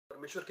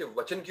परमेश्वर के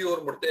वचन की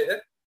ओर मुड़ते हैं।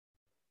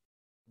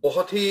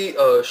 बहुत ही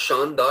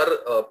शानदार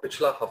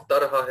पिछला हफ्ता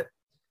रहा है।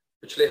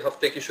 पिछले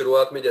हफ्ते की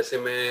शुरुआत में जैसे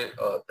मैं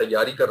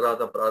तैयारी कर रहा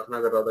था,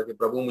 प्रार्थना कर रहा था कि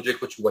प्रभु मुझे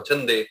कुछ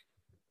वचन दे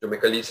जो मैं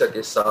कलीसिया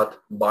के साथ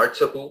बांट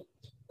सकूं,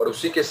 और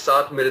उसी के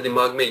साथ मेरे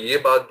दिमाग में ये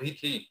बात भी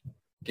थी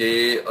कि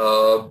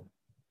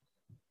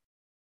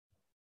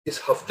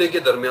इस हफ्ते के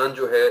दरमियान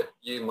जो है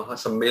ये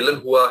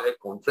महासम्मेलन हुआ है,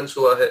 कॉन्फ्रेंस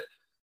हुआ है,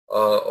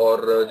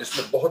 और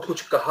जिसमें बहुत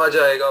कुछ कहा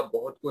जाएगा,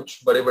 बहुत कुछ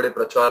बड़े बड़े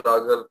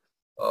प्रचारक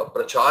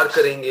प्रचार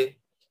करेंगे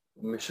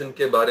मिशन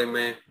के बारे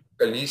में,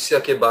 कलीसिया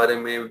के बारे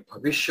में,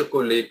 भविष्य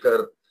को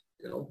लेकर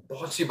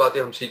बहुत सी बातें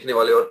हम सीखने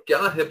वाले। और क्या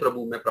है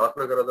प्रभु, मैं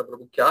प्रार्थना कर रहा था,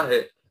 प्रभु क्या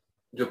है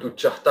जो तू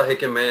चाहता है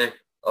कि मैं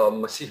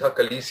मसीहा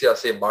कलीसिया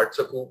से बांट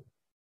सकूं,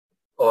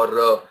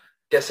 और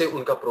कैसे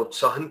उनका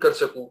प्रोत्साहन कर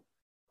सकूं,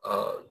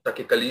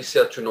 ताकि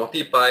कलीसिया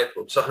चुनौती पाए,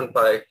 प्रोत्साहन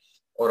पाए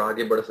और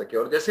आगे बढ़ सके।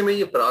 और जैसे मैं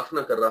ये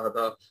प्रार्थना कर रहा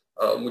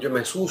था, मुझे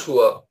महसूस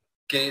हुआ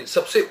कि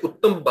सबसे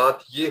उत्तम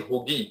बात ये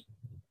होगी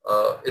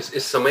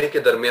इस समय के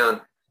दरमियान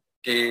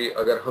कि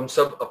अगर हम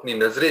सब अपनी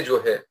नजरें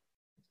जो है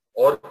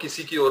और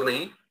किसी की ओर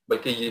नहीं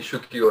बल्कि यीशु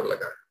की ओर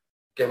लगाए,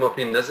 कि हम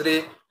अपनी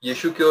नजरें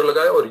यीशु की ओर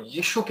लगाए और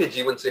यीशु के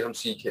जीवन से हम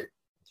सीखें,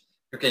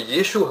 क्योंकि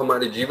यीशु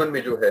हमारे जीवन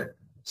में जो है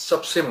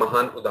सबसे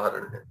महान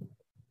उदाहरण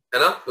है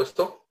ना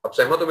दोस्तों? आप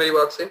सहमत हो मेरी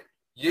बात से?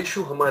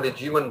 यीशु हमारे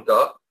जीवन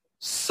का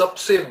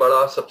सबसे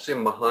बड़ा, सबसे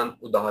महान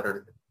उदाहरण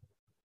है।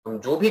 हम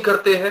जो भी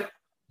करते हैं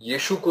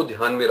यीशु को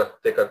ध्यान में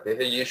रखते करते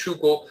हैं, यीशु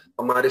को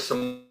हमारे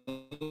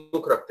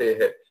सम्मुख रखते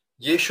हैं।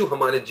 यीशु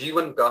हमारे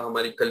जीवन का,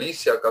 हमारी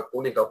कलीसिया का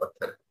कोने का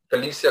पत्थर है,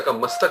 कलीसिया का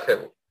मस्तक है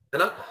वो, है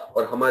ना?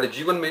 और हमारे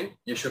जीवन में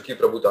यीशु की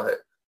प्रभुता है।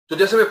 तो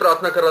जैसे मैं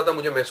प्रार्थना कर रहा था,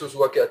 मुझे महसूस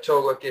हुआ कि अच्छा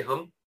होगा कि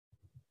हम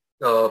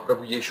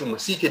प्रभु यीशु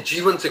मसीह के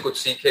जीवन से कुछ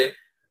सीखे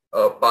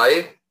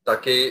पाए,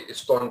 ताकि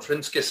इस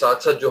कॉन्फ्रेंस के साथ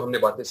साथ जो हमने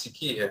बातें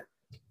सीखी है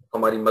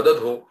हमारी मदद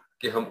हो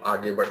कि हम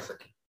आगे बढ़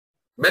सके।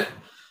 मैं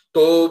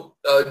तो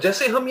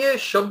जैसे हम ये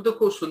शब्द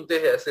को सुनते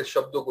हैं, ऐसे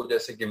शब्दों को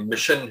जैसे कि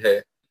मिशन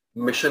है,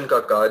 मिशन का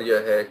कार्य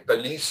है,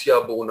 कलीसिया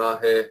बोना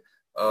है,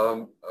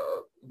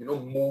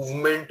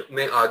 मूवमेंट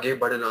में आगे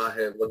बढ़ना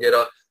है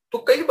वगैरह, तो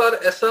कई बार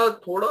ऐसा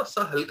थोड़ा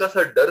सा हल्का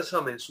सा डर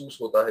सा महसूस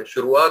होता है।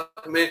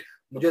 शुरुआत में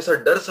मुझे ऐसा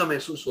डर सा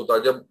महसूस होता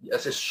जब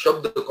ऐसे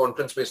शब्द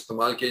कॉन्फ्रेंस में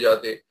इस्तेमाल किए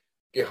जाते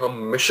कि हम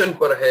मिशन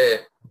पर है,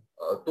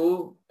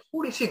 तो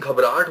थोड़ी सी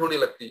घबराहट होने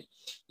लगती।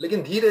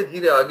 लेकिन धीरे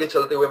धीरे आगे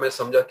चलते हुए मैं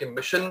समझा कि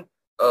मिशन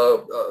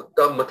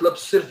का मतलब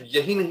सिर्फ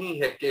यही नहीं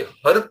है कि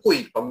हर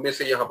कोई, हम में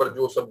से यहाँ पर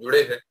जो सब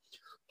जुड़े हैं,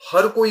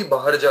 हर कोई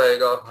बाहर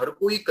जाएगा, हर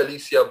कोई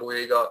कलीसिया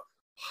बोएगा,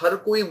 हर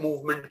कोई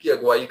मूवमेंट की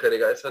अगुवाई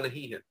करेगा, ऐसा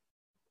नहीं है।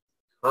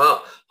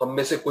 हाँ, हम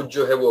में से कुछ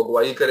जो है वो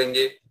अगुवाई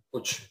करेंगे,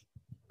 कुछ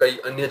कई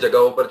अन्य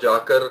जगहों पर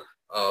जाकर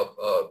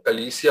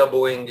कलीसिया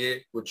बोएंगे,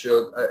 कुछ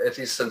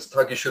ऐसी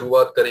संस्था की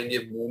शुरुआत करेंगे,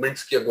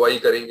 मूवमेंट्स की अगुवाई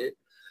करेंगे।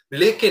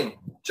 लेकिन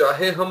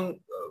चाहे हम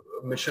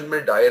मिशन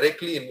में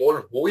डायरेक्टली इन्वॉल्व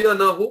हो या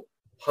ना हो,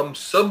 हम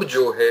सब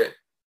जो है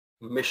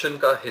मिशन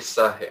का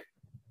हिस्सा है।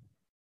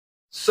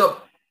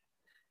 सब,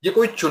 ये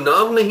कोई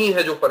चुनाव नहीं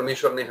है जो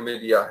परमेश्वर ने हमें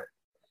दिया है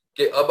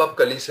कि अब आप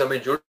कलीसिया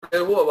में जुड़ गए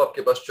हो, अब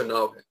आपके पास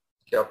चुनाव है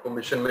कि आपको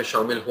मिशन में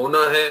शामिल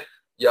होना है,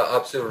 या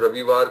आप सिर्फ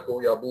रविवार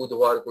को या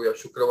बुधवार को या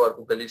शुक्रवार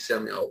को कलीसिया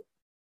में आओ।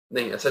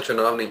 नहीं, ऐसा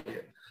चुनाव नहीं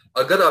है।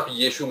 अगर आप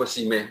यीशु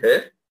मसीह में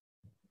है,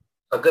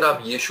 अगर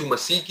आप यीशु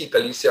मसीह की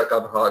कलीसिया का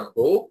भाग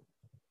हो,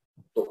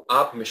 तो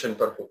आप मिशन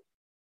पर हो,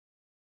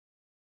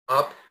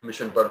 आप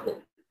मिशन पर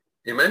हो।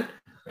 आमीन।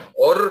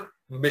 और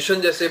मिशन,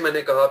 जैसे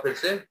मैंने कहा फिर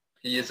से,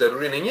 कि ये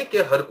जरूरी नहीं है कि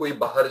हर कोई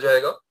बाहर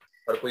जाएगा,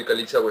 हर कोई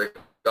कलीसिया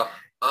होएगा।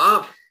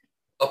 आप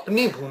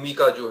अपनी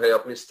भूमिका जो है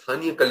अपने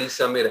स्थानीय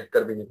कलीसिया में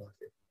रहकर भी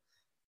निभाते।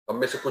 हम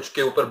में से कुछ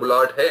के ऊपर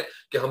बुलाहट है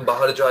कि हम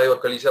बाहर जाए और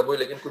कलीसिया बोए,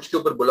 लेकिन कुछ के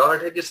ऊपर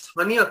बुलाहट है कि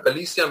स्थानीय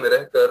कलीसिया में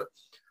रहकर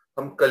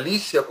हम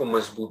कलीसिया को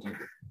मजबूती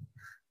दें।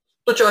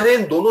 तो चाहे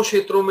इन दोनों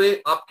क्षेत्रों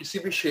में आप किसी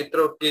भी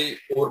क्षेत्र के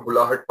ओर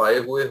बुलाहट पाए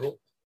हुए हो,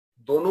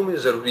 दोनों में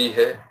जरूरी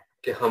है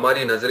कि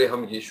हमारी नजरें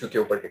हम यीशु के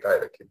ऊपर टिकाए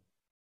रखें,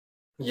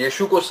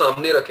 यीशु को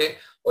सामने रखें,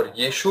 और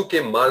यीशु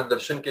के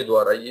मार्गदर्शन के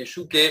द्वारा,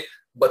 यीशु के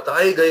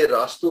बताए गए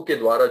रास्तों के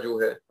द्वारा जो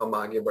है हम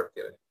आगे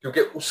बढ़ते रहें,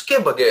 क्योंकि उसके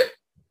बगैर,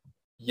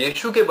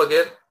 यीशु के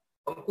बगैर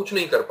हम कुछ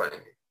नहीं कर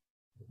पाएंगे।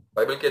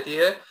 बाइबल कहती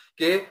है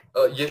कि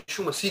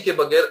यीशु मसीह के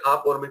बगैर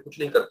आप और मैं कुछ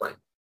नहीं कर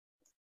पाएंगे।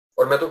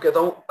 और मैं तो कहता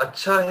हूं,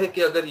 अच्छा है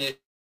कि अगर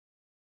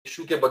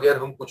यीशु के बगैर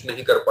हम कुछ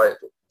नहीं कर पाए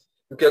तो,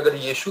 क्योंकि अगर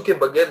यीशु के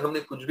बगैर हमने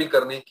कुछ भी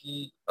करने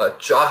की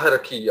चाह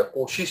रखी या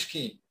कोशिश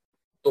की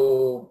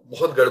तो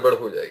बहुत गड़बड़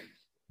हो जाएगी,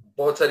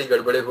 बहुत सारी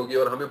गड़बड़े होगी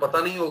और हमें पता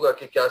नहीं होगा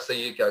कि क्या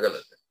सही है क्या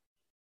गलत है।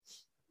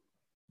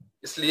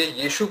 इसलिए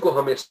यीशु को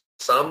हमें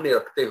सामने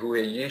रखते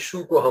हुए,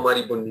 यीशु को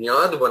हमारी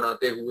बुनियाद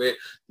बनाते हुए,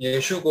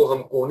 यीशु को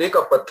हम कोने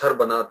का पत्थर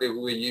बनाते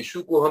हुए,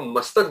 यीशु को हम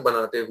मस्तक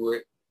बनाते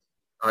हुए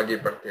आगे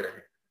बढ़ते रहे।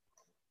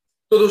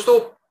 तो दोस्तों,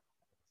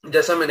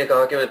 जैसा मैंने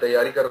कहा कि मैं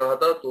तैयारी कर रहा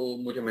था, तो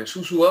मुझे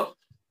महसूस हुआ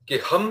कि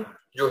हम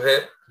जो है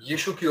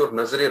यीशु की ओर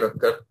नजरें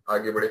रखकर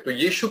आगे बढ़े। तो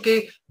यीशु के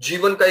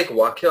जीवन का एक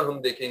वाक्य हम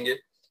देखेंगे,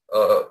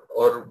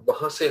 और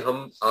वहां से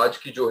हम आज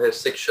की जो है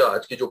शिक्षा,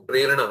 आज की जो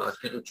प्रेरणा, आज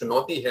की जो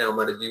चुनौती है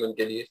हमारे जीवन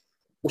के लिए,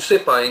 उसे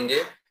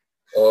पाएंगे।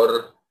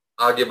 और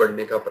आगे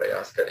बढ़ने का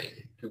प्रयास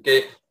करेंगे। क्योंकि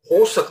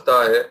हो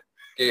सकता है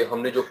कि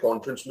हमने जो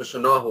कॉन्फ्रेंस में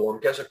सुना हो, हम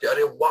कह सकते हैं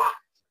अरे वाह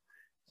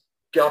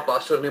क्या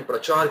पास्टर ने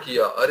प्रचार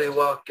किया, अरे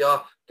वाह क्या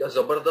क्या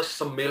जबरदस्त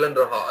सम्मेलन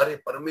रहा, अरे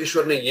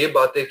परमेश्वर ने ये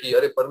बातें की,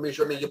 अरे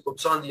परमेश्वर ने ये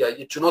प्रोत्साहन दिया,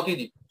 ये चुनौती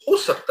दी। हो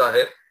सकता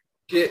है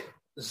कि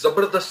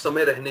जबरदस्त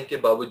समय रहने के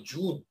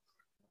बावजूद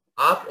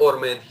आप और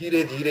मैं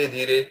धीरे धीरे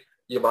धीरे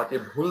ये बातें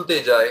भूलते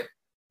जाए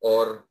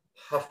और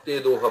हफ्ते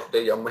दो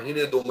हफ्ते या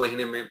महीने दो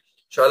महीने में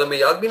शायद हमें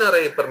याद भी ना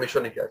रहे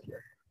परमेश्वर ने क्या किया।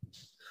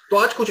 तो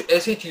आज कुछ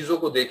ऐसी चीजों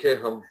को देखें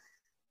हम,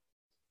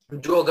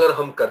 जो अगर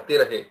हम करते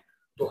रहे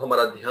तो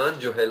हमारा ध्यान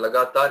जो है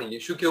लगातार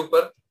यीशु के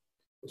ऊपर,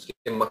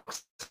 उसके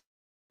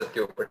मकसद के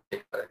ऊपर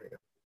टिका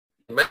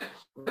रहेगा।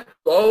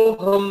 तो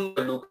हम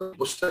लूका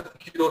पुस्तक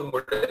की ओर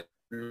मुड़े।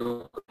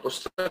 लूका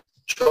पुस्तक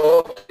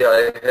 4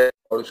 अध्याय है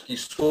और उसकी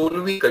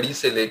 16वीं कड़ी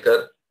से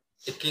लेकर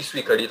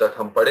 21वीं कड़ी तक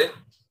हम पढ़े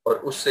और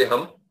उससे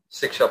हम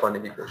शिक्षा पाने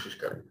की कोशिश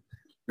करें।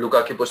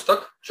 लूका की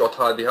पुस्तक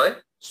 4 अध्याय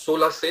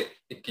 16 से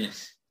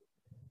 21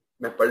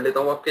 मैं पढ़ लेता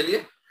हूं आपके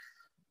लिए।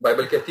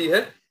 बाइबल कहती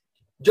है,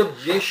 जब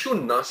यीशु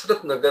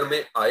नासरत नगर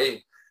में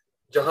आए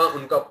जहां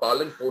उनका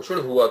पालन पोषण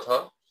हुआ था,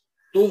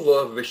 तो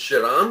वह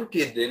विश्राम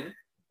के दिन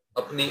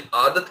अपनी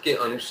आदत के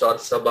अनुसार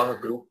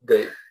सभागृह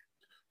गए।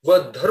 वह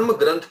धर्म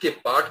ग्रंथ के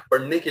पाठ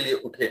पढ़ने के लिए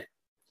उठे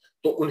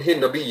तो उन्हें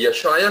नबी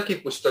यशाया की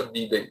पुस्तक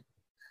दी गई।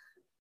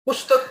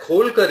 पुस्तक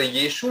खोलकर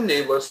यीशु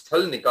ने वह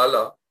स्थल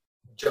निकाला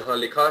जहां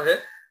लिखा है,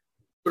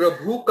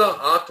 प्रभु का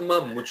आत्मा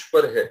मुझ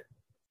पर है,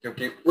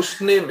 क्योंकि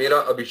उसने मेरा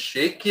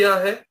अभिषेक किया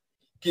है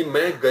कि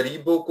मैं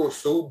गरीबों को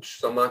शुभ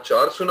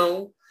समाचार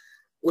सुनाऊं।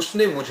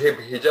 उसने मुझे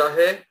भेजा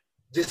है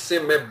जिससे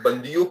मैं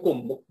बंदियों को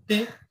मुक्ति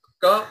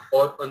का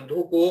और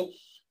अंधों को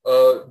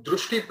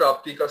दृष्टि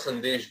प्राप्ति का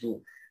संदेश दूं।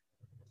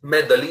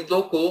 मैं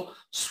दलितों को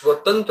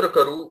स्वतंत्र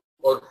करूं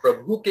और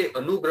प्रभु के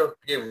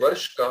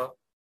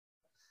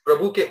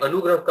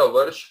अनुग्रह का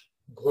वर्ष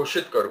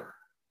घोषित करूं।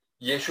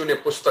 यीशु ने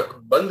पुस्तक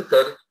बंद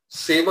कर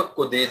सेवक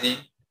को दे दी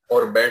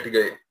और बैठ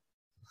गए।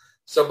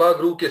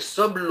 सभागृह के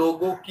सब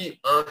लोगों की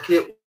आंखें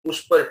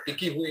उस पर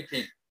टिकी हुई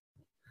थी।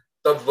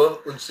 तब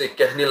वह उनसे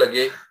कहने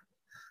लगे,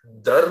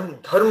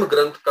 धर्म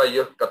ग्रंथ का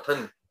यह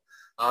कथन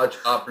आज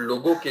आप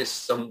लोगों के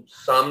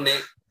सामने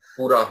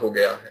पूरा हो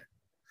गया है।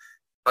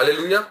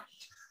 हालेलुया।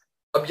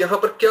 अब यहां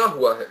पर क्या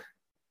हुआ है?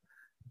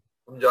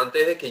 हम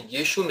जानते हैं कि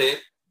यीशु ने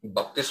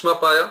बपतिस्मा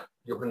पाया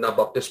यूहन्ना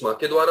बपतिस्मा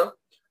के द्वारा,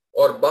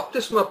 और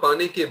बपतिस्मा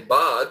पाने के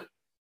बाद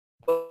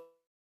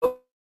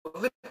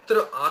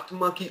पवित्र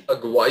आत्मा की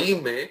अगुवाई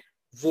में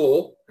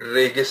वो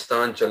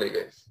रेगिस्तान चले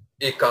गए,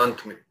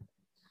 एकांत में।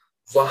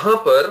 वहां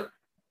पर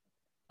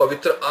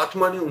पवित्र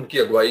आत्मा ने उनकी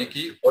अगुवाई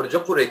की और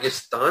जब वो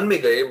रेगिस्तान में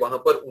गए वहां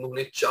पर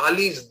उन्होंने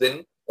 40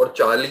 दिन और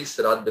 40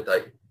 रात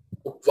बिताई,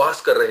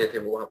 उपवास कर रहे थे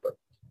वो वहां पर।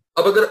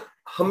 अब अगर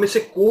हम में से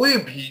कोई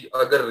भी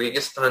अगर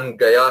रेगिस्तान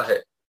गया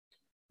है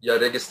या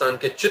रेगिस्तान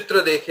के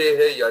चित्र देखे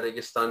हैं या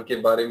रेगिस्तान के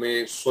बारे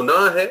में सुना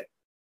है,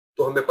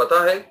 तो हमें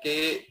पता है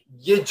कि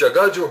ये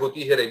जगह जो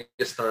होती है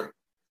रेगिस्तान,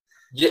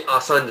 ये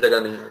आसान जगह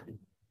नहीं होती,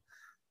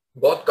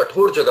 बहुत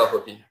कठोर जगह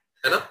होती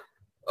है ना।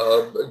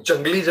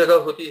 जंगली जगह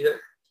होती है,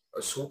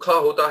 सूखा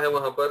होता है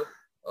वहां पर।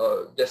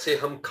 जैसे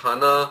हम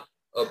खाना,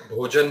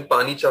 भोजन,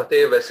 पानी चाहते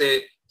हैं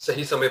वैसे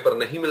सही समय पर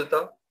नहीं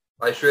मिलता।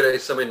 ऐश्वर्या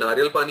इस समय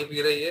नारियल पानी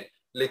पी रही है,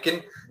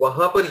 लेकिन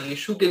वहां पर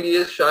यीशु के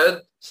लिए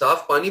शायद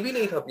साफ पानी भी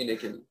नहीं था पीने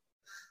के लिए,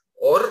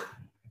 और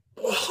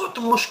बहुत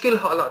मुश्किल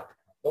हालात,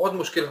 बहुत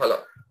मुश्किल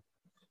हालात।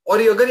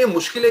 और अगर ये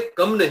मुश्किलें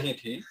कम नहीं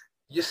थी,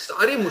 ये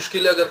सारी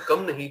मुश्किलें अगर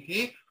कम नहीं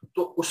थी,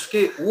 तो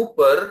उसके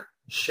ऊपर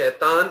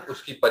शैतान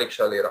उसकी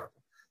परीक्षा ले रहा था।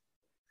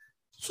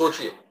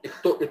 सोचिए, एक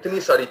तो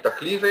इतनी सारी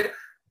तकलीफें,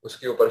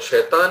 उसके ऊपर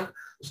शैतान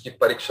उसकी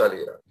परीक्षा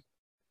ले रहा था।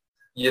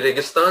 ये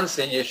रेगिस्तान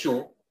से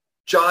यीशु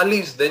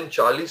 40 दिन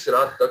 40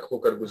 रात तक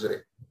होकर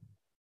गुजरे,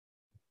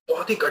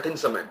 बहुत ही कठिन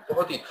समय,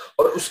 बहुत ही।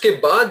 और उसके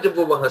बाद जब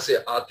वो वहां से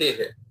आते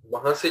हैं,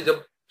 वहां से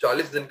जब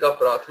 40 दिन का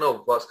प्रार्थना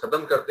उपवास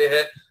खत्म करते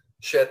हैं,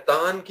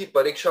 शैतान की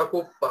परीक्षा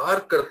को पार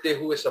करते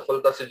हुए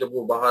सफलता से जब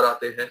वो बाहर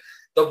आते हैं,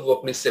 तब वो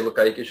अपनी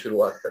सेवकाई की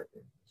शुरुआत करते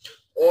हैं।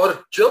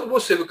 और जब वो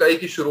सेवकाई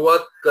की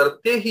शुरुआत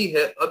करते ही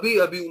है, अभी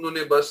अभी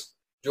उन्होंने बस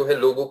जो है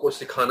लोगों को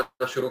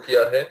सिखाना शुरू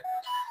किया है,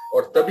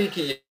 और तभी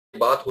की ये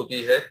बात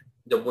होती है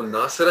जब वो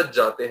नासरत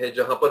जाते हैं,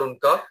 जहां पर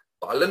उनका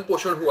पालन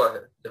पोषण हुआ है,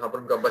 जहां पर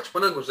उनका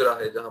बचपना गुजरा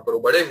है, जहां पर वो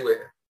बड़े हुए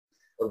हैं।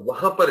 और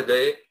वहां पर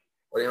गए,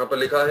 और यहाँ पर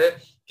लिखा है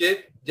कि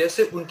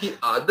जैसे उनकी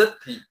आदत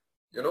थी,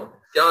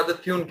 क्या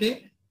आदत थी उनकी,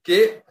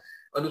 के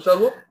अनुसार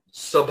वो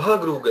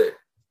सभागृह गए।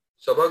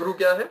 सभागृह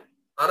क्या है?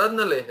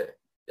 आराधनालय है,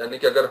 यानी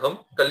कि अगर हम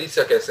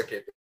कलीसिया कह सके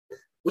तो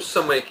उस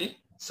समय की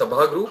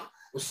सभागृह,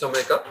 उस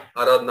समय का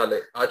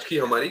आराधनालय, आज की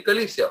हमारी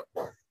कलीसिया।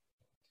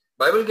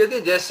 बाइबल कहती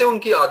है जैसे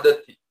उनकी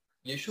आदत थी।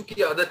 यीशु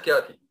की आदत क्या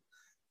थी?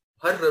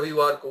 हर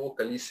रविवार को वो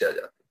कलीसिया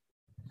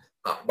जाते।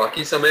 हाँ,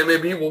 बाकी समय में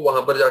भी वो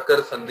वहां पर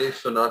जाकर संदेश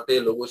सुनाते,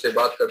 लोगों से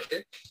बात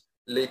करते,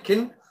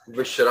 लेकिन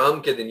विश्राम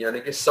के दिन यानी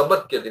कि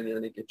सबत के दिन,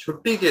 यानी कि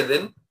छुट्टी के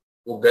दिन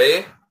वो गए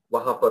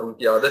वहां पर।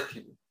 उनकी आदत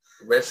थी,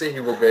 वैसे ही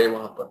वो गए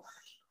वहां पर,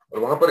 और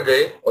वहां पर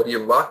गए और ये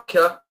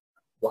वाक्या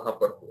वहां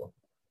पर हुआ।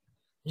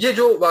 ये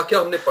जो वाक्य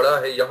हमने पढ़ा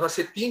है, यहां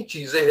से तीन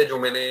चीजें हैं जो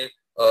मैंने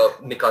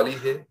निकाली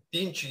है।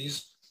 तीन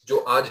चीज जो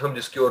आज हम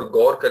जिसकी ओर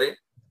गौर करें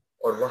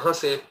और वहां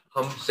से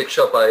हम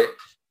शिक्षा पाए,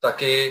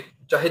 ताकि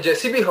चाहे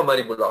जैसी भी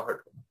हमारी बुलाहट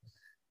हो,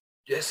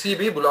 जैसी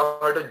भी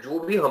बुलाहट, जो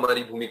भी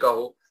हमारी भूमिका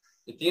हो,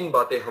 ये तीन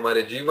बातें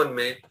हमारे जीवन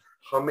में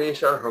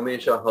हमेशा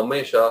हमेशा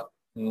हमेशा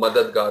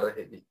मददगार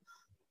रहेगी।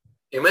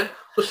 आमीन।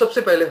 तो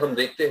सबसे पहले हम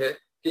देखते हैं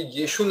कि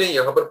यीशु ने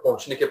यहां पर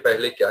पहुंचने के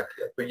पहले क्या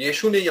किया। तो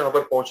यीशु ने यहां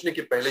पर पहुंचने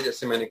के पहले,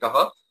 जैसे मैंने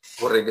कहा,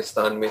 वो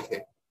रेगिस्तान में थे।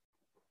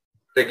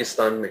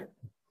 रेगिस्तान में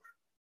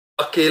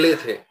अकेले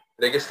थे।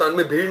 रेगिस्तान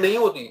में भीड़ नहीं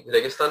होती,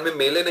 रेगिस्तान में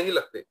मेले नहीं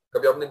लगते।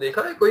 कभी आपने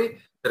देखा है कोई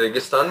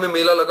रेगिस्तान में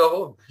मेला लगा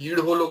हो, भीड़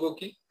हो लोगों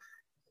की?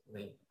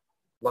 नहीं,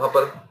 वहां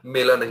पर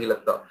मेला नहीं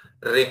लगता।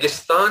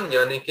 रेगिस्तान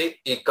यानी कि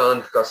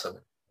एकांत का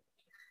समय,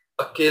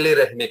 अकेले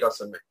रहने का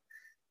समय,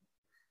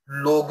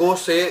 लोगों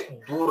से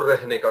दूर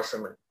रहने का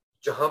समय,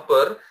 जहां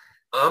पर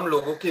आम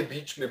लोगों के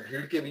बीच में,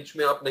 भीड़ के बीच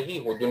में आप नहीं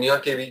हो, दुनिया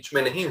के बीच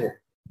में नहीं हो,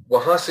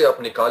 वहां से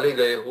आप निकाले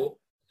गए हो,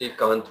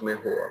 एकांत में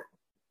हो आप।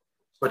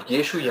 और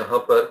यीशु यहां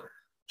पर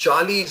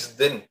 40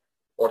 दिन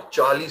और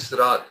 40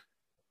 रात,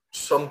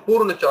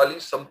 संपूर्ण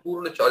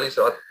 40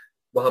 रात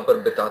वहां पर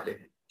बिताते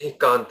हैं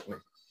एकांत में।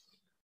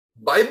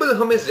 बाइबल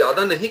हमें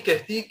ज्यादा नहीं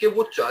कहती कि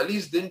वो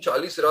 40 दिन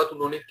 40 रात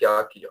उन्होंने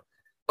क्या किया।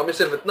 हमें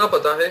सिर्फ इतना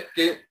पता है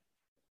कि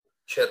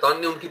शैतान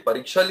ने उनकी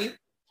परीक्षा ली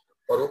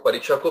और वो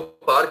परीक्षा को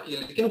पार की,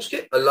 लेकिन उसके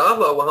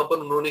अलावा वहां पर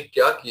उन्होंने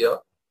क्या किया,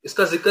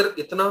 इसका जिक्र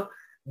इतना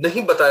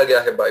नहीं बताया गया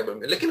है बाइबल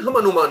में। लेकिन हम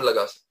अनुमान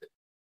लगा सकते हैं,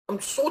 हम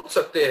सोच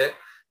सकते हैं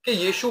कि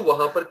यीशु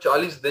वहां पर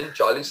 40 दिन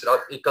 40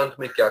 रात एकांत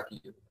में क्या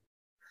किए।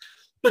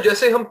 तो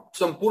जैसे हम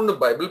संपूर्ण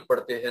बाइबल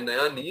पढ़ते हैं,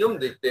 नया नियम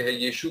देखते हैं,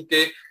 यीशु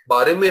के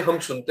बारे में हम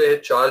सुनते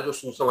हैं, 4 जो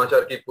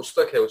सुसमाचार की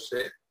पुस्तक है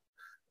उससे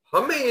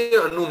हमें ये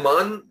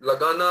अनुमान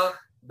लगाना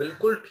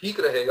बिल्कुल ठीक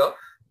रहेगा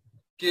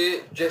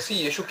कि जैसी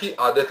यीशु की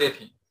आदतें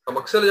थी। हम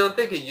अक्सर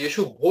जानते हैं कि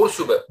यीशु भोर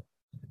सुबह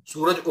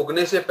सूरज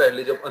उगने से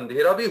पहले, जब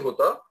अंधेरा भी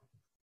होता,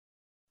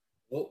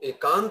 वो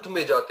एकांत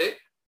में जाते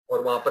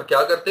और वहां पर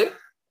क्या करते?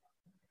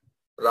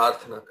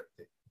 प्रार्थना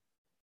करते।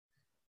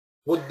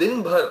 वो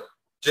दिन भर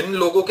जिन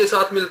लोगों के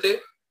साथ मिलते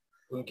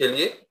उनके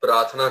लिए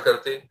प्रार्थना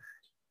करते,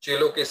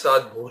 चेलों के साथ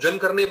भोजन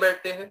करने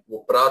बैठते हैं, वो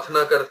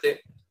प्रार्थना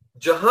करते,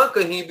 जहां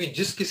कहीं भी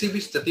जिस किसी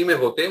भी स्थिति में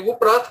होते वो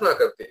प्रार्थना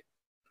करते।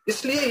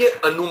 इसलिए ये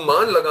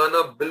अनुमान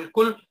लगाना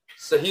बिल्कुल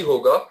सही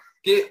होगा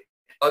कि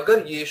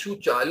अगर यीशु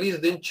 40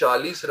 दिन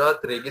 40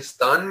 रात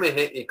रेगिस्तान में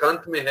है,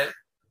 एकांत में है,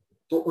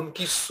 तो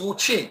उनकी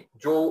सूची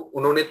जो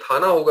उन्होंने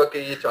ठाना होगा कि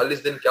ये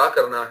 40 दिन क्या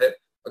करना है,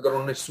 अगर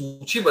उन्होंने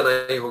सूची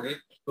बनाई होगी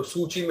तो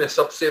सूची में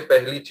सबसे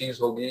पहली चीज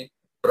होगी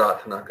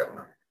प्रार्थना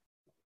करना।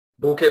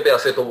 भूखे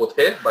प्यासे तो वो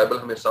थे, बाइबल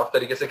हमें साफ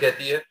तरीके से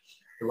कहती है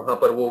कि वहां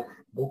पर वो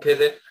भूखे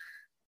थे,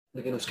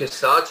 लेकिन उसके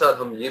साथ साथ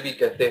हम ये भी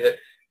कहते हैं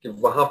कि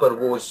वहां पर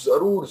वो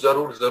जरूर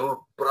जरूर जरूर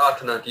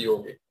प्रार्थना की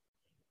होगी।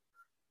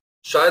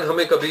 शायद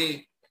हमें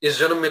कभी इस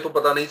जन्म में तो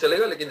पता नहीं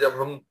चलेगा, लेकिन जब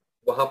हम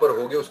वहां पर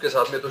होंगे उसके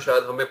साथ में, तो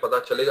शायद हमें पता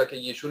चलेगा कि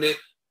यीशु ने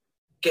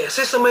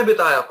कैसे समय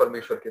बिताया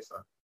परमेश्वर के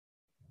साथ।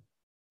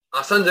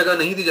 आसान जगह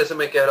नहीं थी, जैसे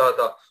मैं कह रहा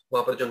था,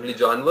 वहां पर जंगली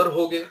जानवर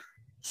होंगे,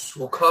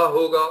 सूखा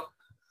होगा,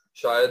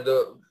 शायद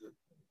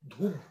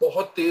धूप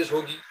बहुत तेज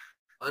होगी,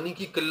 पानी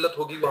की किल्लत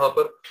होगी, वहां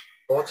पर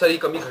बहुत सारी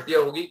कमी घटिया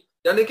होगी।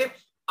 यानी कि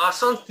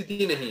आसान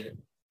स्थिति नहीं है,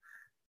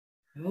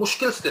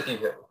 मुश्किल स्थिति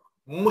है।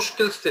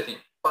 मुश्किल स्थिति,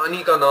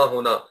 पानी का ना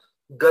होना,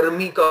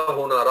 गर्मी का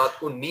होना, रात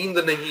को नींद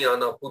नहीं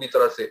आना पूरी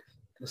तरह से।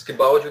 इसके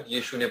बावजूद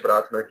यीशु ने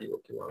प्रार्थना की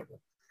होगी, वहां पर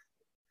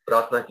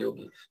प्रार्थना की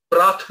होगी,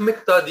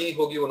 प्राथमिकता दी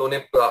होगी उन्होंने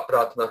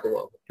प्रार्थना को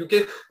वहां पर, क्योंकि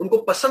उनको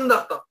पसंद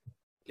आता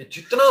कि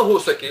जितना हो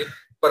सके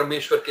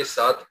परमेश्वर के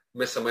साथ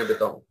मैं समय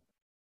बिताऊं।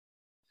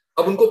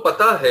 अब उनको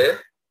पता है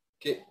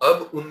कि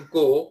अब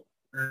उनको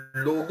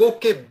लोगों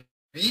के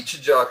बीच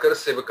जाकर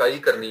सेवकाई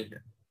करनी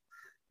है।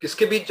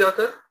 किसके बीच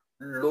जाकर?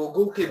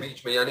 लोगों के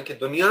बीच में, यानी कि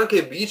दुनिया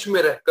के बीच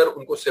में रहकर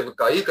उनको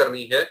सेवकाई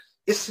करनी है।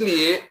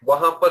 इसलिए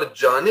वहां पर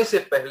जाने से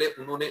पहले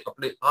उन्होंने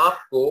अपने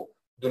आप को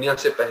दुनिया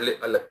से पहले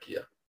अलग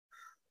किया।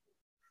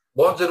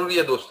 बहुत जरूरी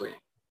है दोस्तों, ये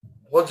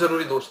बहुत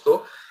जरूरी दोस्तों,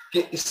 कि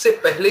इससे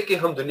पहले कि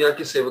हम दुनिया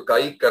की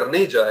सेवकाई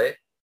करने जाए,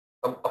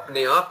 हम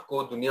अपने आप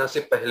को दुनिया से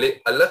पहले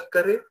अलग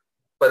करें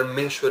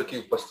परमेश्वर की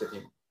उपस्थिति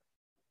में।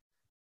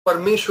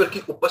 परमेश्वर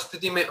की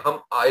उपस्थिति में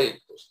हम आए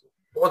दोस्तों,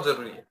 बहुत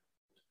जरूरी है।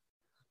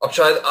 अब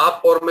शायद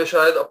आप और मैं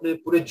शायद अपने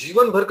पूरे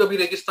जीवन भर कभी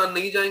रेगिस्तान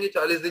नहीं जाएंगे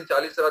 40 दिन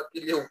 40 रात के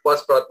लिए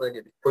उपवास प्रार्थना के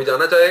लिए। कोई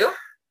जाना चाहेगा?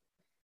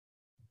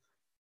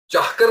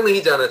 चाहकर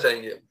नहीं जाना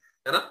चाहेंगे,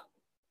 है ना?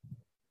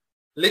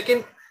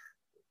 लेकिन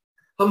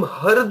हम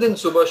हर दिन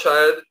सुबह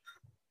शायद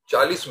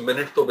 40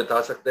 मिनट तो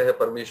बिता सकते हैं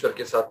परमेश्वर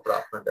के साथ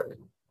प्रार्थना करने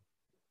में।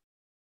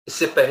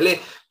 इससे पहले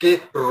कि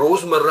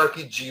रोजमर्रा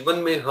की जीवन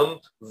में हम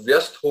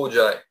व्यस्त हो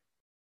जाए,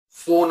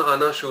 फोन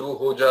आना शुरू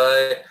हो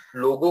जाए,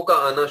 लोगों का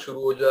आना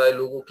शुरू हो जाए,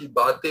 लोगों की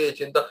बातें,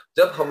 चिंता,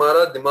 जब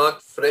हमारा दिमाग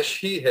फ्रेश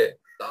ही है,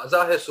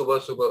 ताजा है सुबह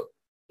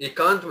सुबह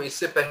एकांत में,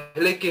 इससे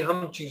पहले कि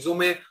हम चीजों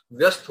में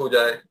व्यस्त हो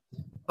जाए,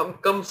 हम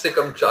कम से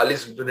कम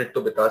 40 मिनट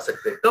तो बिता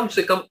सकते हैं, कम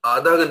से कम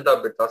आधा घंटा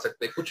बिता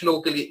सकते हैं। कुछ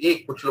लोगों के लिए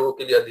 1, कुछ लोगों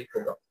के लिए अधिक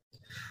होगा।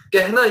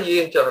 कहना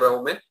ये चाह रहा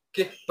हूं मैं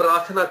कि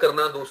प्रार्थना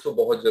करना दोस्तों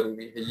बहुत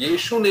जरूरी है।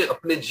 यीशु ने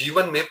अपने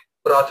जीवन में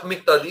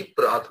प्राथमिकता दी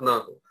प्रार्थना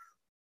को।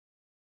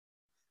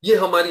 ये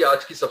हमारी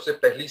आज की सबसे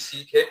पहली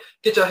सीख है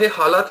कि चाहे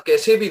हालात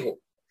कैसे भी हो,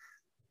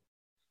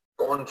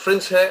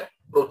 कॉन्फ्रेंस है,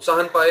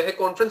 प्रोत्साहन पाए है,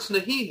 कॉन्फ्रेंस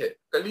नहीं है,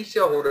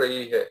 कलीसिया हो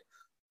रही है,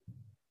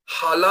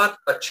 हालात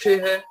अच्छे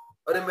हैं,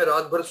 अरे मैं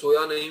रात भर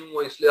सोया नहीं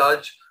हूं इसलिए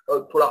आज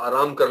थोड़ा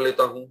आराम कर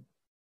लेता हूं,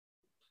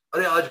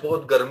 अरे आज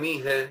बहुत गर्मी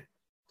है,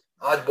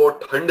 आज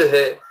बहुत ठंड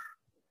है,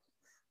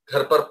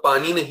 घर पर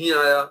पानी नहीं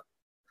आया,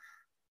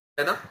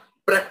 है ना,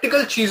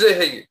 प्रैक्टिकल चीजें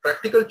है, ये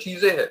प्रैक्टिकल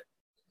चीजें है।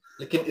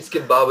 लेकिन इसके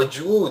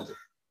बावजूद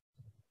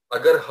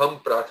अगर हम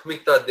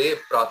प्राथमिकता दे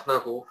प्रार्थना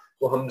को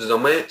तो हम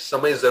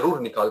समय जरूर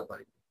निकाल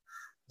पाएंगे,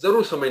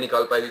 जरूर समय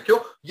निकाल पाएंगे। क्यों?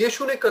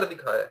 यीशु ने कर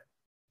दिखाया है,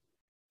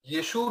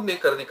 यीशु ने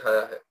कर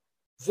दिखाया है,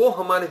 वो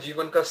हमारे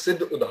जीवन का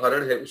सिद्ध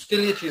उदाहरण है। उसके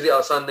लिए चीजें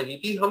आसान नहीं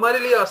थी, हमारे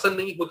लिए आसान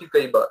नहीं होती,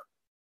 कई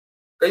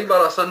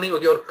बार आसान नहीं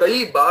होती, और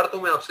कई बार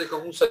तो मैं आपसे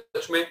कहूं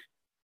सच में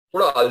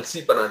थोड़ा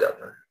आलसी पना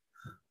जाता है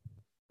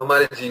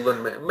हमारे जीवन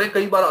में। मैं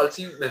कई बार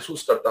आलसी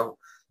महसूस करता हूं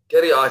कि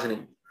अरे आज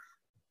नहीं,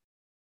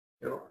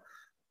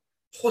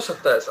 हो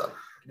सकता है ऐसा।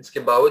 इसके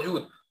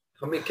बावजूद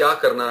हमें क्या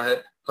करना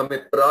है?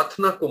 हमें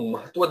प्रार्थना को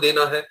महत्व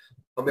देना है,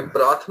 हमें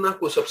प्रार्थना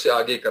को सबसे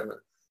आगे करना है।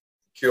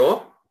 क्यों?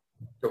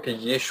 क्योंकि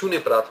यीशु ने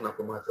प्रार्थना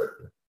को महत्व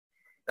दिया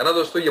है ना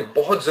दोस्तों। ये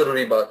बहुत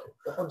जरूरी बात है,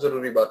 बहुत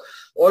जरूरी बात।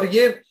 और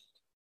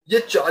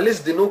ये 40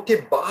 दिनों के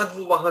बाद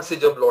वो वहां से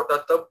जब लौटा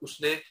तब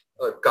उसने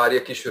कार्य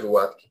की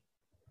शुरुआत की,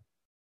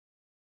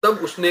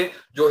 तब उसने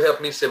जो है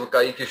अपनी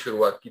सेवकाई की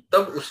शुरुआत की,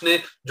 तब उसने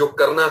जो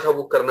करना था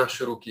वो करना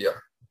शुरू किया।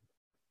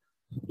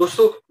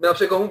 दोस्तों मैं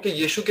आपसे कहूं कि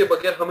यीशु के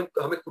बगैर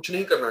हमें कुछ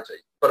नहीं करना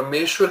चाहिए।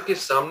 परमेश्वर के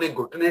सामने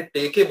घुटने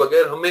टेके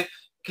बगैर हमें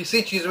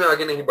किसी चीज में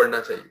आगे नहीं बढ़ना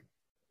चाहिए।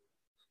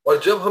 और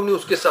जब हमने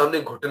उसके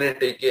सामने घुटने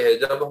टेके हैं,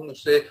 जब हमने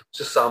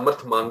उससे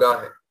सामर्थ मांगा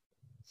है,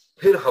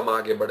 फिर हम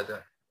आगे बढ़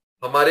जाए।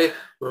 हमारे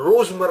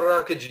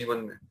रोजमर्रा के जीवन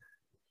में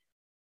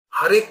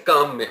हर एक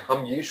काम में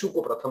हम यीशु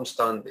को प्रथम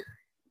स्थान दें।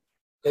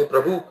 कहे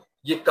प्रभु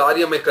ये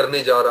कार्य मैं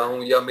करने जा रहा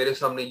हूं, या मेरे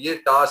सामने ये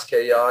टास्क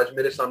है, या आज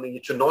मेरे सामने ये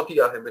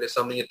चुनौतियां है, मेरे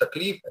सामने ये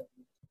तकलीफ है,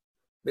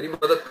 मेरी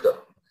मदद कर।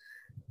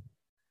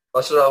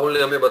 पास्टर राहुल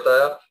ने हमें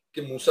बताया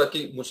कि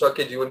मूसा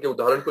के जीवन के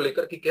उदाहरण को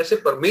लेकर कि कैसे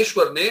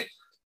परमेश्वर ने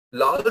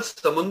लाल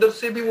समुद्र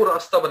से भी वो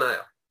रास्ता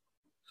बनाया।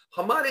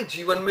 हमारे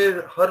जीवन में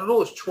हर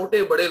रोज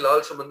छोटे बड़े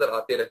लाल समुद्र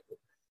आते रहते,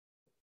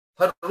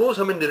 हर रोज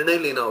हमें निर्णय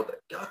लेना होता है,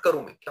 क्या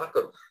करूं मैं, क्या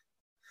करूं।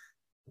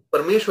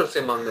 परमेश्वर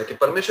से मांगना है कि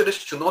परमेश्वर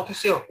इस चुनौती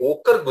से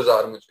होकर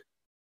गुजार, मुझे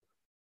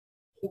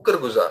होकर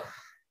गुजार।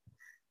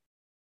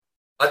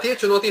 आती है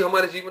चुनौती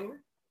हमारे जीवन में।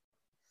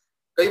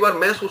 कई बार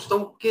मैं सोचता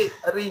हूं कि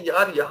अरे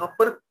यार यहां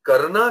पर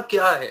करना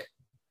क्या है,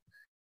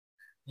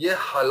 ये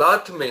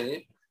हालात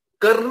में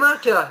करना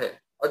क्या है।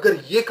 अगर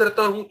ये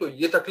करता हूं तो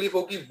ये तकलीफ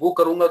होगी, वो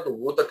करूंगा तो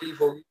वो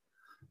तकलीफ होगी,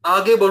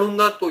 आगे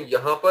बढ़ूंगा तो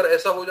यहां पर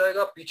ऐसा हो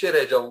जाएगा, पीछे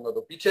रह जाऊंगा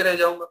तो पीछे रह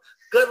जाऊंगा,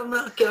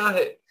 करना क्या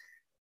है।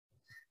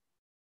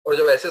 और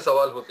जब ऐसे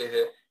सवाल होते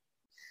हैं,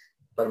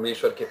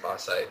 परमेश्वर के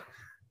पास आए,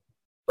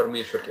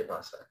 परमेश्वर के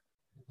पास आए।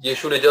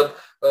 यीशु ने जब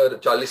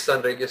 40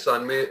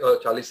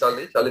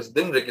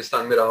 दिन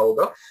रेगिस्तान में रहा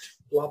होगा,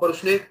 तो वहां पर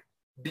उसने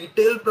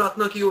डिटेल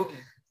प्रार्थना की होगी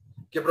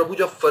कि प्रभु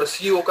जब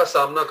फरीसियों का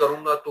सामना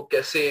करूंगा तो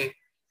कैसे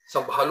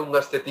संभालूंगा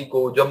स्थिति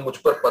को, जब मुझ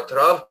पर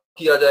पथराव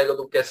किया जाएगा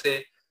तो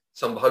कैसे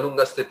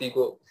संभालूंगा स्थिति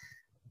को।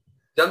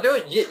 जानते हो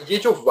ये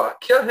जो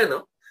वाक्य है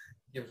ना,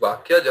 ये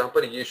वाक्य जहां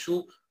पर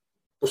यीशु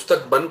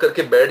पुस्तक बंद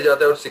करके बैठ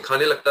जाता है और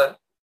सिखाने लगता है,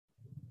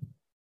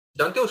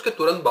 जानते हो उसके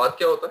तुरंत बाद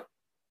क्या होता है?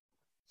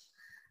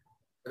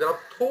 अगर आप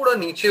थोड़ा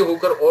नीचे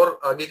होकर और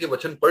आगे के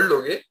वचन पढ़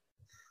लोगे,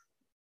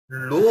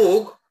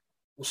 लोग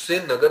उससे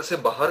नगर से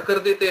बाहर कर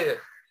देते हैं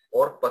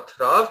और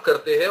पथराव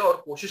करते हैं और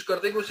कोशिश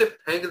करते हैं कि उसे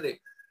फेंक दे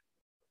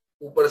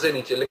ऊपर से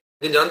नीचे।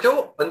 लेकिन जानते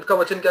हो अंत का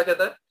वचन क्या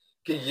कहता है?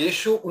 कि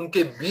यीशु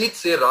उनके बीच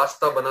से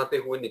रास्ता बनाते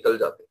हुए निकल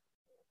जाते,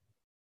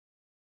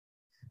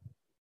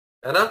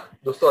 है ना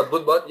दोस्तों।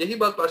 अद्भुत बात, यही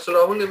बात पास्टर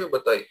राहुल ने हमें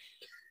बताई।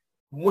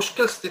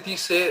 मुश्किल स्थिति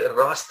से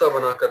रास्ता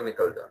बनाकर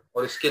निकल जाना,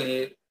 और इसके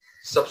लिए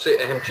सबसे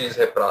अहम चीज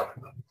है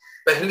प्रार्थना।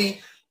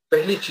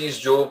 पहली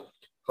चीज जो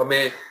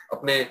हमें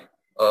अपने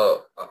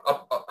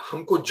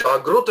हमको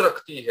जागरूक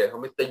रखती है,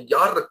 हमें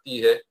तैयार रखती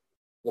है,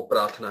 वो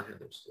प्रार्थना है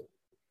दोस्तों।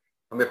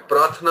 हमें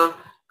प्रार्थना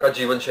का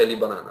जीवन शैली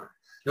बनाना है।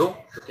 क्यों?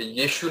 क्योंकि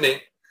यीशु ने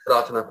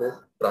प्रार्थना को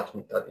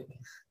प्राथमिकता दी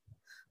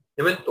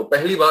थी। तो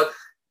पहली बात,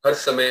 हर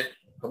समय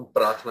हम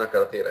प्रार्थना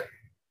करते रहे।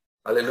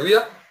 हालेलुया।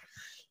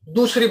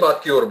 दूसरी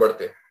बात की ओर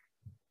बढ़ते हैं।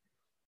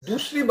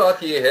 दूसरी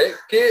बात यह है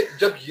कि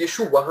जब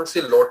यीशु वहां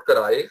से लौट कर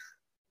आए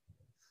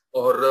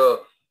और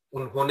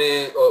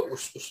उन्होंने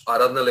उस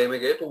आराधनालय में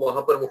गए, तो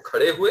वहां पर वो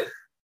खड़े हुए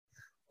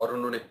और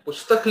उन्होंने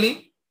पुस्तक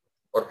ली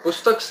और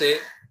पुस्तक से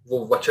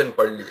वो वचन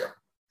पढ़ लिया,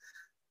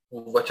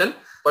 वो वचन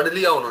पढ़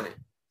लिया उन्होंने।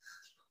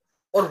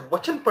 और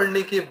वचन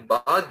पढ़ने के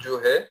बाद जो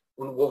है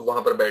वो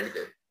वहां पर बैठ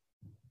गए।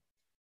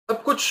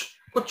 अब कुछ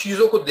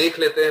चीजों को देख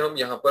लेते हैं हम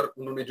यहाँ पर।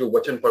 उन्होंने जो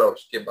वचन पढ़ा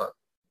उसके बाद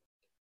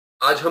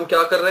आज हम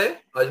क्या कर रहे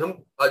हैं?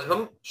 आज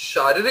हम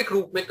शारीरिक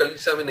रूप में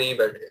कलीसिया में नहीं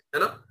बैठे, है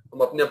ना, हम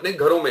अपने अपने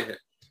घरों में हैं।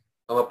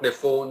 हम अपने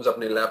फोन्स,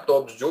 अपने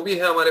लैपटॉप्स, जो भी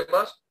है हमारे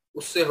पास,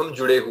 उससे हम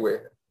जुड़े हुए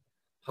हैं।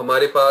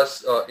 हमारे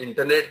पास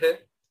इंटरनेट है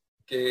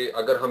कि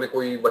अगर हमें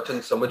कोई वचन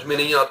समझ में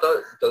नहीं आता,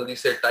 जल्दी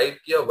से टाइप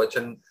किया,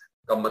 वचन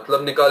का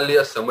मतलब निकाल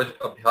लिया, समझ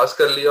अभ्यास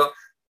कर लिया।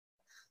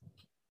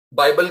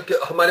 बाइबल के,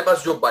 हमारे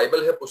पास जो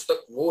बाइबल है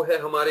पुस्तक, वो है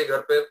हमारे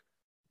घर पे।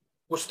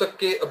 पुस्तक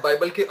के,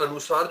 बाइबल के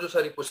अनुसार जो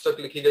सारी पुस्तक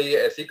लिखी गई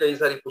है, ऐसी कई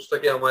सारी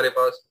पुस्तकें हमारे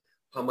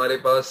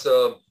पास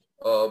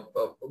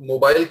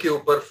मोबाइल के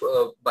ऊपर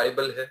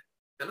बाइबल है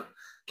ना।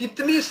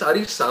 कितनी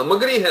सारी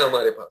सामग्री है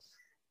हमारे पास,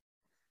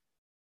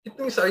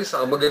 कितनी सारी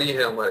सामग्री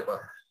है हमारे पास।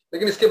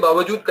 लेकिन इसके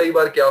बावजूद कई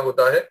बार क्या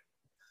होता है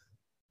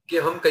कि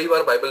हम कई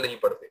बार बाइबल नहीं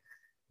पढ़ते।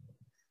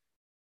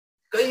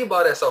 कई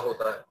बार ऐसा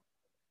होता है।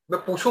 मैं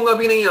पूछूंगा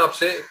भी नहीं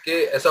आपसे कि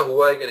ऐसा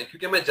हुआ है कि नहीं,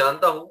 क्योंकि मैं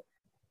जानता हूं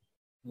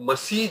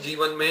मसीह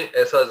जीवन में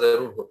ऐसा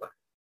जरूर होता है।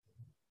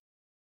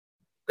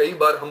 कई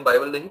बार हम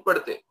बाइबल नहीं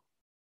पढ़ते,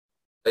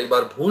 कई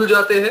बार भूल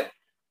जाते हैं,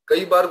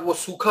 कई बार वो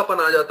सूखापन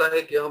आ जाता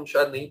है कि हम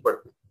शायद नहीं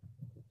पढ़ते,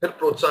 फिर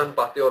प्रोत्साहन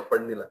पाते और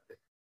पढ़ने लगते।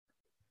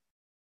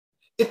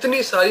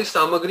 इतनी सारी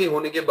सामग्री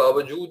होने के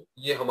बावजूद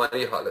ये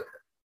हमारी हालत है।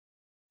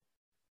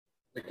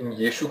 लेकिन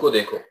यीशु को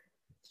देखो,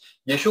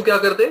 यीशु क्या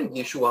करते हैं?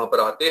 यीशु वहां पर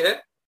आते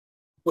हैं,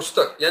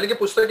 पुस्तक यानी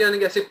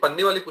कि ऐसे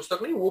पन्ने वाली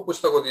पुस्तक नहीं, वो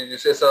पुस्तक होती है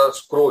जिसे ऐसा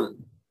स्क्रोल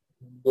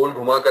गोल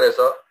घुमाकर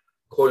ऐसा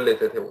खोल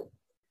लेते थे वो,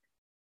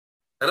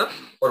 है ना।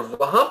 और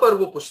वहां पर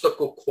वो पुस्तक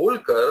को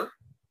खोलकर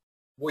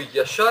वो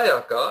यशाया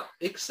का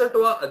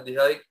 61वां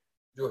अध्याय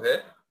जो है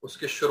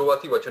उसके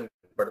शुरुआती वचन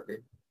पढ़ते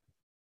हैं।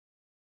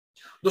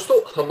 दोस्तों,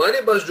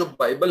 हमारे पास जो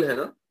बाइबल है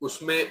ना,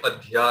 उसमें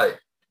अध्याय,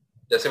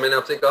 जैसे मैंने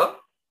आपसे कहा,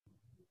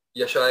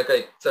 यशाया का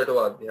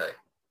 61वां अध्याय,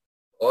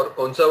 और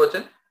कौन सा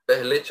वचन?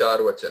 पहले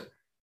 4 वचन।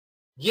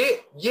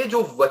 ये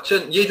जो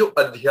वचन, ये जो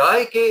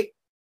अध्याय के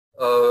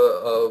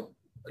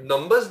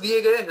नंबर्स दिए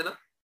गए हैं ना,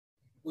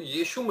 वो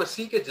यीशु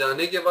मसीह के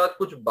जाने के बाद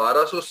कुछ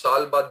 1200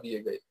 साल बाद दिए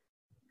गए।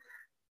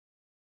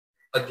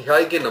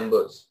 अध्याय के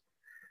नंबर्स,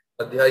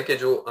 अध्याय के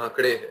जो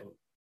आंकड़े हैं,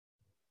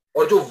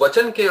 और जो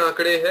वचन के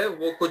आंकड़े हैं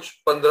वो कुछ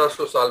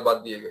 1500 साल बाद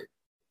दिए गए।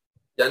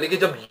 यानी कि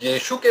जब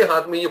यीशु के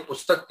हाथ में ये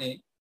पुस्तक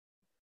थी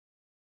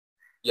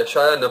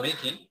यशाया नबी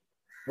की,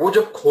 वो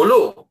जब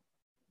खोलो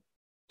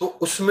तो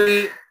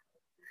उसमें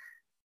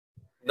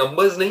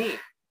नंबर्स नहीं है,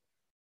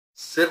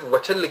 सिर्फ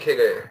वचन लिखे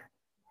गए हैं।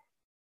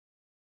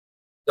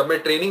 जब मैं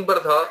ट्रेनिंग पर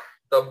था,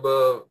 तब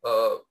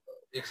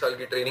 1 साल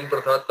की ट्रेनिंग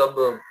पर था,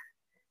 तब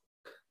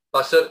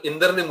पास्टर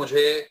इंदर ने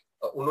मुझे,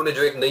 उन्होंने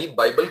जो एक नई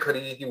बाइबल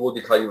खरीदी थी वो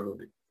दिखाई।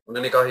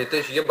 उन्होंने कहा,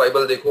 हितेश ये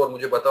बाइबल देखो और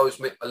मुझे बताओ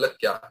इसमें अलग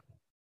क्या है।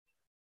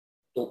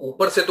 तो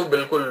ऊपर से तो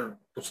बिल्कुल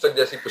पुस्तक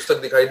जैसी पुस्तक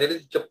दिखाई दे रही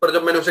थी, जब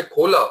मैंने उसे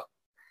खोला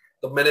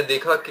तब मैंने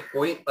देखा कि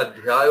कोई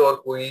अध्याय और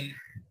कोई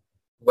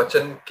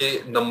वचन के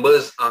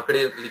नंबर्स,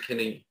 आंकड़े लिखे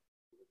नहीं,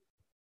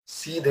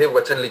 सीधे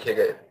वचन लिखे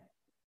गए थे।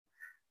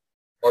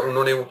 और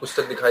उन्होंने वो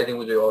पुस्तक दिखाई दी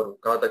मुझे और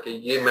कहा था कि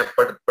ये मैं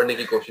पढ़ने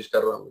की कोशिश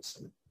कर रहा हूं इस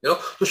समय,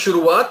 तो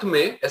शुरुआत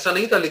में ऐसा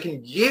नहीं था।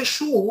 लेकिन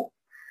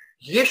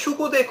यीशु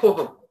को देखो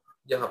हम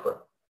यहां पर,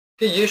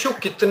 कि यीशु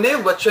कितने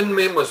वचन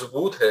में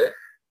मजबूत है,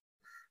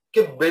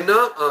 कि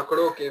बिना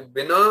आंकड़ों के,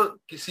 बिना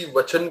किसी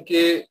वचन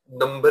के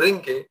नंबरिंग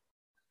के,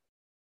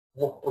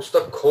 वो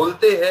पुस्तक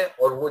खोलते हैं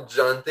और वो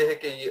जानते हैं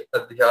कि ये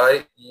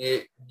अध्याय,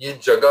 ये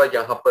जगह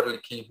यहां पर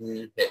लिखी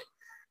हुई है।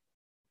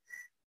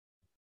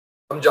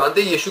 हम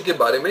जानते हैं यीशु के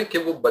बारे में कि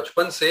वो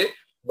बचपन से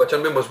वचन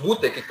में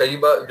मजबूत है, कि कई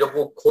बार जब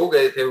वो खो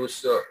गए थे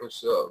उस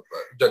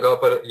जगह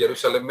पर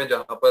यरूशलेम में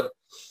जहां पर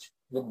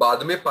वो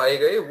बाद में पाए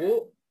गए,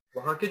 वो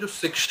वहां के जो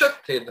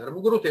शिक्षक थे,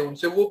 धर्मगुरु थे,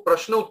 उनसे वो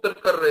प्रश्न उत्तर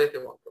कर रहे थे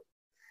वहां पर,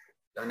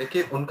 यानी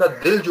कि उनका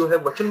दिल जो है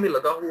वचन में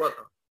लगा हुआ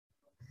था।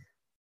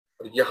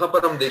 और यहां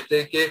पर हम देखते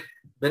हैं कि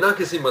बिना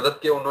किसी मदद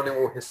के उन्होंने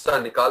वो हिस्सा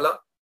निकाला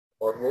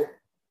और वो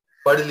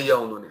पढ़ लिया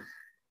उन्होंने।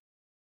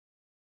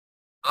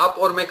 आप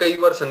और मैं कई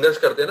बार संघर्ष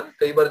करते हैं ना,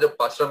 कई बार जब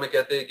पास्टर में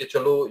कहते हैं कि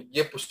चलो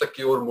ये पुस्तक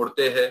की ओर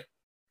मुड़ते हैं,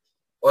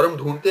 और हम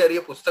ढूंढते हैं, अरे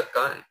ये पुस्तक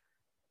कहाँ है।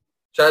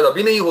 शायद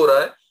अभी नहीं हो रहा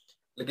है,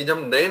 लेकिन जब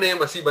नए नए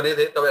मसीह बने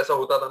थे तब ऐसा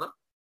होता था ना।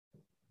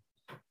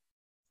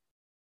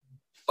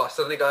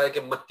 पास्टर ने कहा है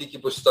कि मत्ती की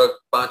पुस्तक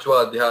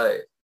 5वां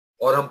अध्याय,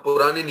 और हम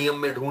पुराने नियम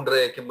में ढूंढ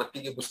रहे हैं कि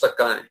मत्ती की पुस्तक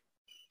कहाँ है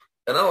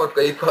ना। और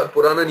कई बार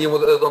पुराना नियम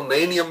होता है तो हम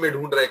नए नियम में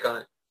ढूंढ रहे कहाँ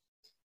है,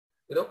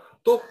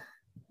 तो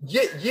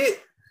ये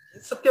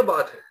सब क्या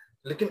बात है।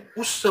 लेकिन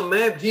उस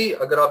समय भी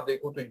अगर आप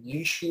देखो तो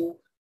यीशु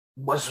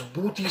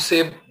मजबूती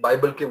से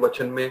बाइबल के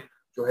वचन में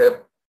जो है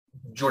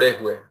जुड़े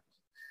हुए हैं।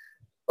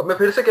 अब मैं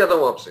फिर से कहता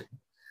हूं आपसे,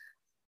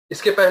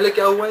 इसके पहले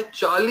क्या हुआ है?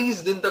 40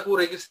 दिन तक वो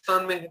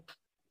रेगिस्तान में है,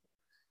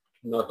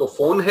 ना तो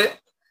फोन है,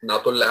 ना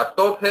तो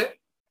लैपटॉप है,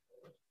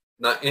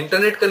 ना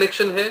इंटरनेट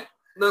कनेक्शन है,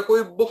 ना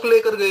कोई बुक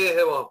लेकर गए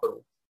हैं वहां पर,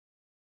 वो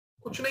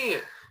कुछ नहीं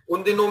है।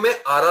 उन दिनों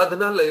में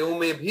आराधनालयों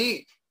में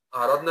भी,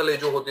 आराधनालय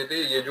जो होते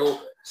थे, ये जो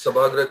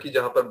सभागृह की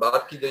जहां पर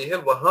बात की गई है,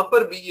 वहां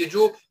पर भी ये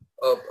जो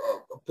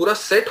पूरा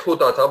सेट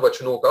होता था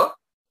वचनों का,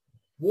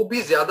 वो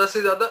भी ज्यादा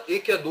से ज्यादा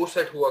 1 या 2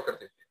 सेट हुआ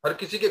करते थे। हर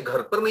किसी के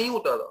घर पर नहीं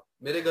होता था।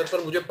 मेरे घर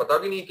पर मुझे पता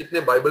भी नहीं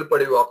कितने बाइबल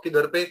पढ़े हो, आपके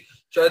घर पे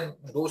शायद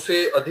 2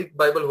 से अधिक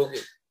बाइबल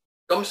होंगे,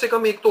 कम से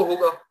कम एक तो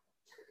होगा।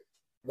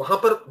 वहां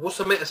पर वो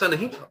समय ऐसा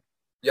नहीं था।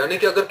 यानी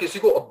कि अगर किसी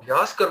को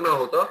अभ्यास करना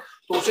होता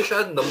तो उसे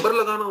शायद नंबर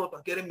लगाना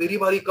होता कि अरे मेरी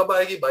बारी कब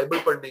आएगी बाइबल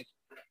पढ़ने की।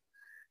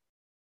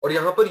 और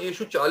यहाँ पर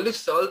यीशु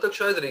 40 साल तक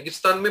शायद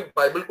रेगिस्तान में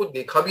बाइबल को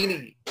देखा भी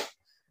नहीं,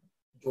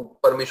 जो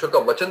परमेश्वर का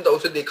वचन था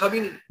उसे देखा भी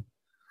नहीं।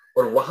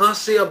 और वहां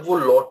से अब वो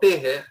लौटे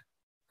हैं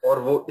और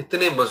वो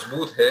इतने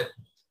मजबूत है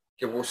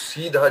कि वो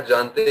सीधा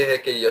जानते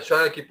हैं कि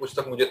यशायाह की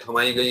पुस्तक मुझे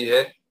थमाई गई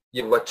है,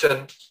 ये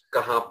वचन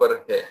कहां पर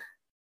है।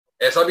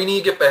 ऐसा भी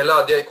नहीं कि पहला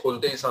अध्याय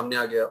खोलते ही सामने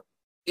आ गया,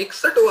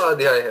 61वां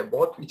अध्याय है,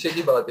 बहुत पीछे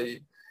की बात है ये।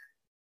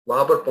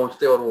 वहां पर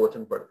पहुंचते और वो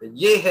वचन पढ़ते,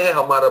 ये है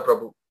हमारा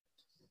प्रभु।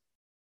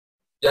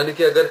 यानी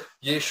कि अगर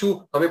यीशु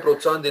हमें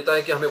प्रोत्साहन देता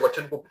है कि हमें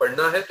वचन को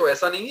पढ़ना है, तो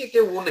ऐसा नहीं है कि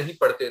वो नहीं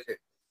पढ़ते थे,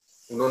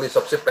 उन्होंने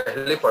सबसे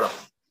पहले पढ़ा।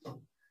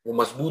 वो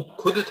मजबूत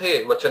खुद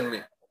थे वचन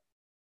में,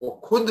 वो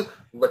खुद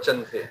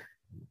वचन थे,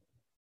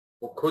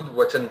 वो खुद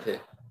वचन थे।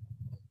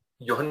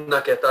 यूहन्ना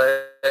कहता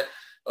है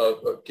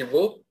कि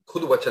वो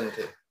खुद वचन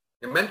थे।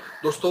 आमीन।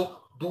 दोस्तों,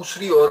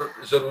 दूसरी और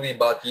जरूरी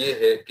बात यह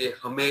है कि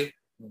हमें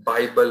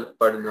बाइबल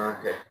पढ़ना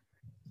है,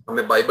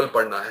 हमें बाइबल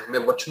पढ़ना है, हमें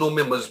वचनों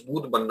में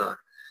मजबूत बनना है।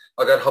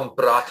 अगर हम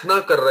प्रार्थना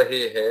कर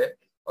रहे हैं,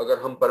 अगर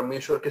हम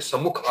परमेश्वर के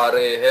सम्मुख आ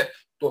रहे हैं,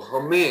 तो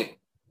हमें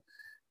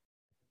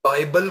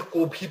बाइबल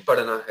को भी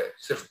पढ़ना है।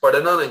 सिर्फ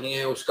पढ़ना नहीं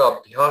है, उसका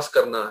अभ्यास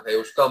करना है,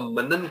 उसका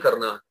मनन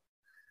करना है।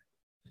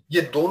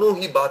 ये दोनों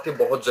ही बातें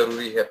बहुत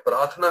जरूरी है।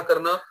 प्रार्थना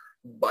करना,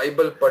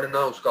 बाइबल पढ़ना,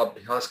 उसका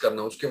अभ्यास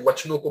करना, उसके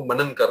वचनों को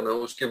मनन करना,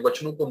 उसके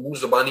वचनों को मुंह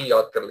जबानी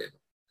याद कर लेना,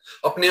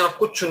 अपने आप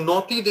को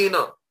चुनौती देना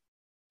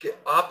कि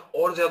आप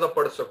और ज्यादा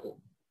पढ़ सको।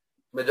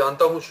 मैं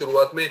जानता हूं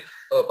शुरुआत में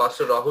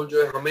पास्टर राहुल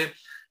जो है हमें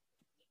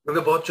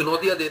बहुत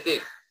चुनौतियां देते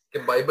कि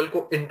बाइबल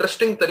को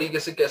इंटरेस्टिंग तरीके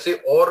से कैसे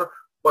और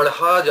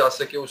पढ़ा जा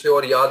सके, उसे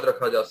और याद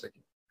रखा जा सके।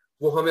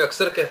 वो हमें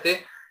अक्सर कहते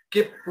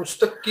कि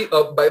पुस्तक की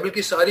बाइबल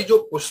की सारी जो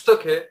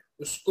पुस्तक है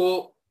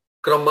उसको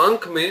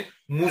क्रमांक में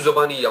मुंह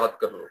जबानी याद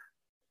कर लो।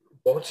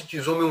 बहुत सी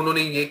चीजों में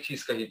उन्होंने ये एक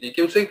चीज कही थी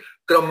कि उसे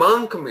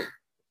क्रमांक में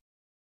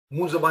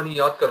मुंह जबानी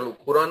याद कर लो,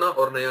 पुराना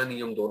और नया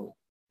नियम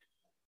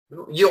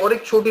दोनों। ये और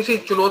एक छोटी सी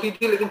चुनौती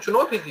थी, लेकिन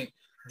चुनौती थी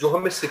जो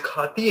हमें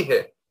सिखाती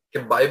है कि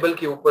बाइबल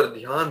के ऊपर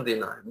ध्यान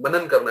देना है,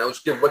 मनन करना है,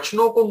 उसके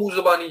वचनों को मुंह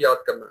जबानी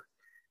याद करना है।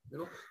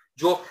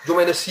 जो जो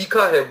मैंने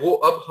सीखा है वो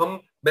अब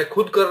मैं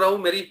खुद कर रहा हूं,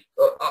 मेरी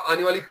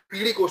आने वाली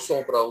पीढ़ी को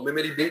सौंप रहा हूं, मैं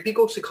मेरी बेटी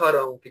को सिखा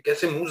रहा हूं कि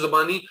कैसे मुंह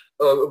जबानी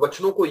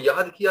वचनों को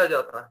याद किया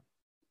जाता है।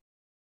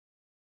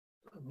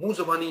 मुंह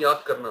जबानी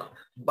याद करना,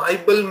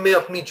 बाइबल में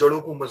अपनी जड़ों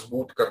को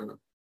मजबूत करना,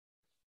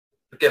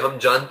 क्योंकि हम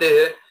जानते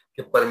हैं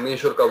कि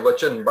परमेश्वर का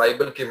वचन,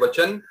 बाइबल के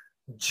वचन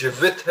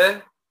जीवित है,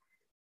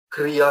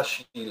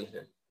 क्रियाशील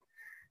है,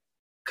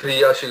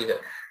 क्रियाशील है।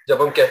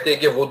 जब हम कहते हैं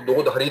कि वो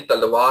दो धारी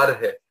तलवार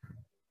है,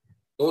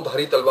 दो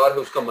धारी तलवार है,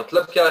 उसका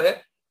मतलब क्या है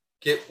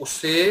कि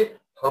उसे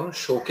हम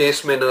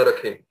शोकेस में ना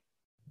रखें,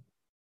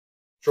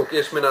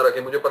 शोकेस में ना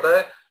रखें। मुझे पता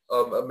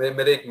है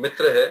मेरे एक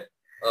मित्र है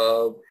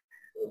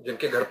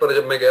जिनके घर पर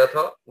जब मैं गया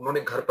था,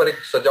 उन्होंने घर पर एक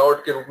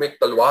सजावट के रूप में एक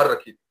तलवार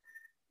रखी।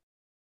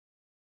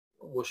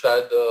 वो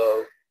शायद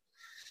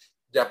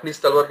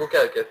जापानीज तलवार को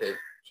क्या कहते हैं,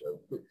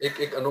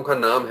 एक अनोखा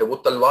नाम है। वो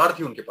तलवार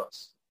थी उनके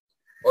पास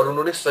और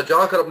उन्होंने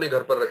सजा कर अपने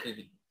घर पर रखी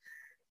थी।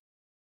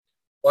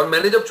 और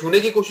मैंने जब छूने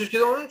की कोशिश की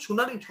तो उन्होंने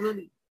छूना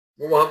नहीं,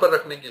 वो वहां पर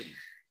रखने के लिए,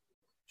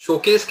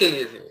 शोकेस के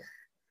लिए थी वो।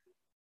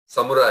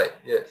 समुराय,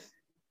 यस,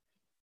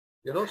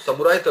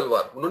 समुराय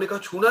तलवार। उन्होंने कहा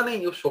छूना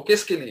नहीं, वो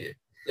शोकेस के लिए।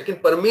 लेकिन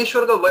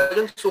परमेश्वर का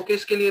वचन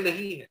शोकेस के लिए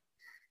नहीं है,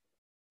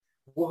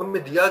 वो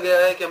हमें दिया गया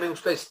है कि हमें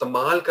उसका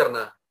इस्तेमाल करना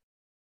है।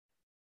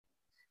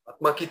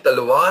 आत्मा की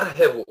तलवार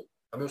है वो,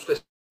 हमें उसका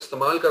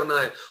इस्तेमाल करना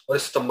है, और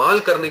इस्तेमाल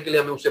करने के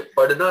लिए हमें उसे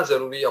पढ़ना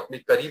जरूरी है, अपने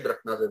करीब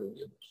रखना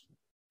जरूरी है।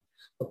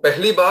 तो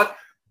पहली बात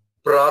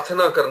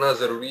प्रार्थना करना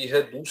जरूरी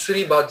है।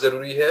 दूसरी बात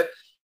जरूरी है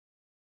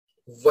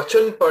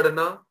वचन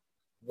पढ़ना,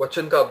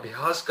 वचन का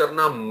अभ्यास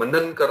करना,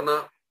 मनन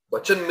करना,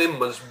 वचन में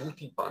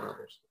मजबूती पाना।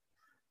 दोस्तों,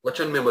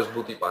 वचन में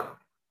मजबूती पाना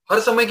हर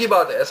समय की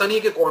बात है। ऐसा नहीं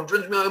है कि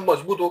कॉन्फ्रेंस में हम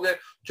मजबूत हो गए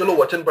चलो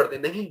वचन पढ़ते,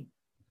 नहीं।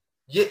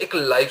 ये एक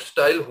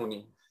लाइफस्टाइल होनी,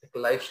 एक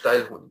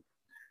लाइफस्टाइल होनी।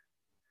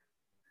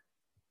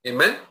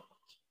 आमीन।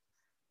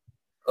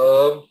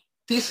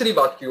 तीसरी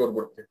बात की ओर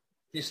बढ़ते,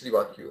 तीसरी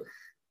बात की ओर।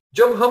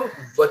 जब हम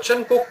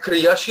वचन को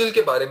क्रियाशील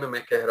के बारे में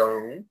मैं कह रहा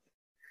हूं,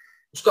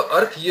 उसका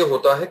अर्थ यह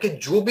होता है कि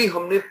जो भी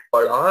हमने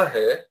पढ़ा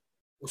है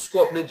उसको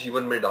अपने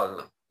जीवन में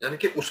डालना, यानी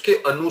कि उसके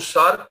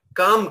अनुसार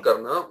काम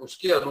करना,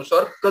 उसके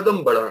अनुसार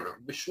कदम बढ़ाना,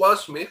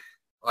 विश्वास में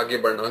आगे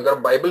बढ़ना। अगर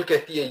बाइबल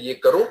कहती है ये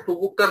करो तो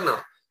वो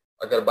करना,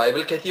 अगर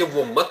बाइबल कहती है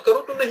वो मत करो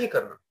तो नहीं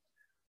करना।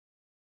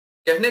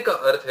 कहने का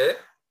अर्थ है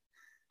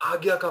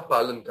आज्ञा का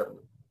पालन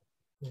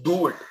करना।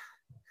 Do it,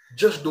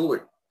 just do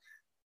it.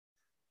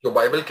 जो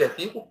बाइबल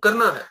कहती है वो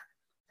करना है।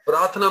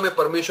 प्रार्थना में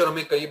परमेश्वर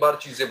हमें कई बार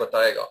चीजें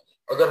बताएगा,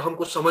 अगर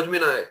हमको समझ में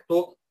ना आए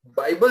तो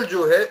बाइबल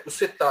जो है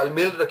उससे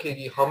तालमेल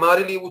रखेगी,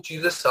 हमारे लिए वो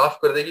चीजें साफ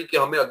कर देगी कि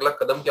हमें अगला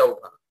कदम क्या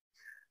उठाना,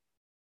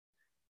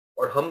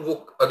 और हम वो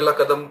अगला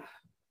कदम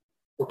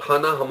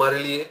उठाना हमारे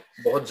लिए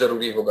बहुत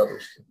जरूरी होगा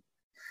दोस्तों।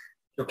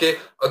 क्योंकि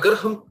अगर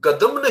हम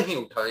कदम नहीं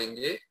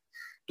उठाएंगे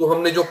तो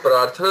हमने जो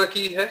प्रार्थना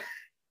की है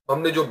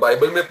हमने जो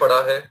बाइबल में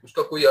पढ़ा है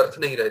उसका कोई अर्थ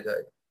नहीं रह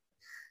जाएगा,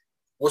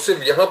 वो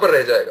सिर्फ यहां पर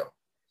रह जाएगा,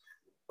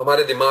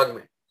 हमारे दिमाग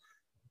में,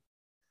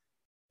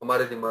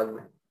 हमारे दिमाग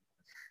में।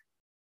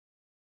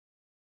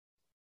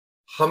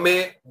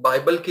 हमें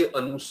बाइबल के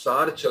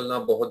अनुसार चलना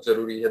बहुत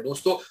जरूरी है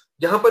दोस्तों।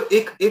 यहाँ पर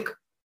एक एक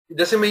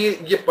जैसे मैं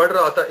ये पढ़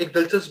रहा था, एक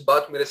दिलचस्प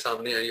बात मेरे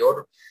सामने आई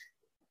और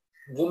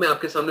वो मैं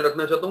आपके सामने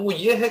रखना चाहता हूँ। वो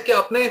ये है कि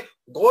आपने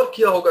गौर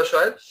किया होगा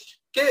शायद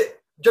कि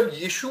जब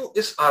यीशु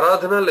इस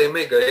आराधनालय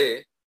में गए,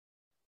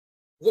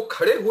 वो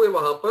खड़े हुए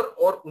वहां पर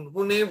और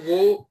उन्होंने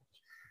वो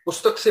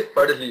पुस्तक से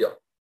पढ़ लिया,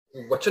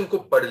 वचन को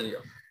पढ़ लिया,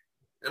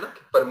 है ना,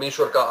 कि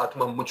परमेश्वर का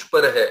आत्मा मुझ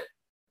पर है,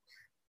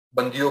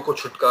 बंदियों को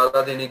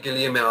छुटकारा देने के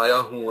लिए मैं आया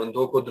हूं,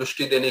 अंधों को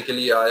दृष्टि देने के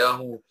लिए आया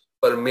हूं,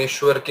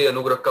 परमेश्वर के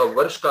अनुग्रह का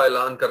वर्ष का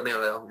ऐलान करने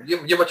आया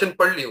हूं। ये वचन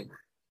पढ़ लिए उन्होंने।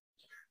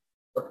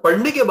 और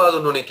पढ़ने के बाद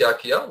उन्होंने क्या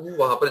किया, वो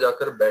वहां पर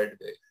जाकर बैठ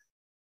गए।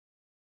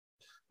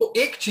 तो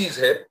एक चीज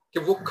है कि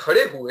वो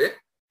खड़े हुए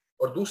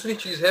और दूसरी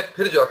चीज है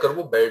फिर जाकर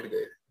वो बैठ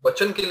गए।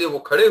 वचन के लिए वो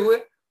खड़े हुए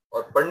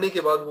और पढ़ने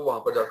के बाद वो वहां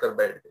पर जाकर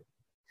बैठ गए।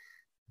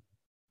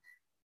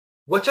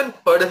 वचन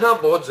पढ़ना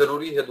बहुत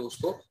जरूरी है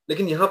दोस्तों,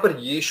 लेकिन यहां पर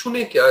यीशु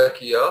ने क्या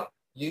किया,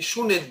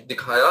 यीशु ने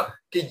दिखाया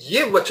कि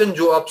ये वचन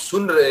जो आप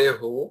सुन रहे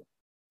हो,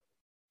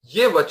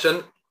 ये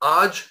वचन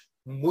आज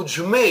मुझ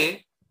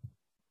में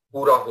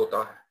पूरा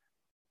होता है।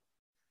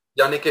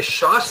 यानी कि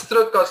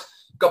शास्त्र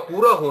का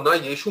पूरा होना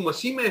यीशु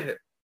मसीह में है।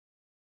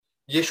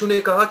 यीशु ने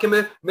कहा कि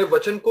मैं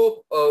वचन को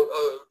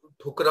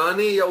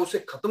ठुकराने या उसे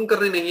खत्म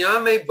करने नहीं आया,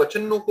 मैं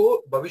वचनों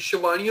को,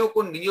 भविष्यवाणियों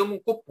को, नियमों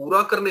को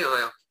पूरा करने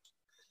आया।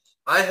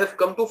 I have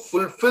come to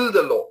fulfil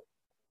the law.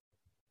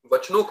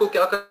 वचनों को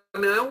क्या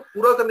करने आया हूं,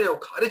 पूरा करने आया हूं,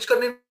 खारिज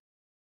करने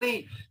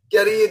नहीं कि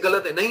अरे ये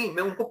गलत है, नहीं,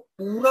 मैं उनको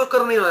पूरा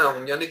करने आया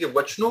हूं। यानी कि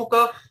वचनों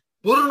का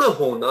पूर्ण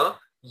होना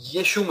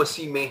यीशु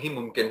मसीह में ही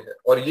मुमकिन है।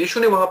 और यीशु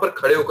ने वहां पर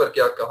खड़े होकर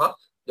क्या कहा,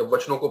 जब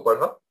वचनों को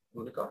पढ़ा,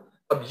 उन्होंने कहा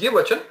अब ये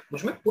वचन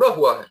मुझ में पूरा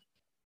हुआ है।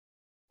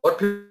 और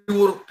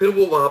फिर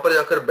वो वहां पर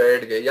जाकर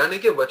बैठ गए, यानी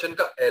कि वचन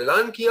का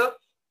ऐलान किया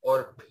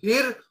और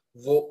फिर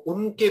वो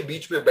उनके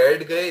बीच में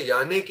बैठ गए।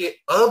 यानी कि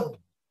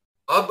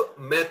अब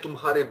मैं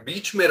तुम्हारे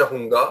बीच में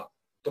रहूंगा,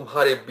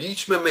 तुम्हारे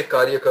बीच में मैं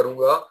कार्य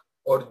करूंगा,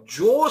 और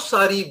जो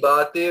सारी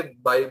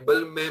बातें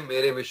बाइबल में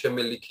मेरे विषय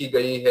में लिखी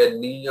गई है,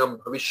 नियम,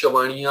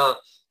 भविष्यवाणियां,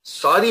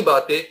 सारी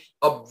बातें,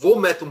 अब वो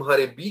मैं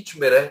तुम्हारे बीच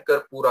में रहकर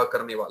पूरा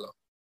करने वाला।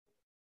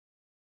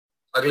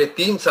 अगले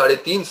 3 साढ़े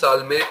 3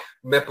 साल में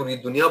मैं पूरी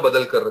दुनिया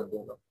बदल कर रख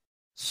दूंगा।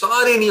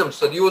 सारे नियम,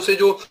 सदियों से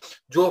जो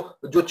जो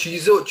जो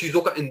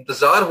चीजों का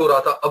इंतजार हो रहा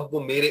था, अब वो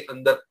मेरे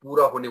अंदर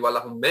पूरा होने वाला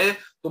हूं। मैं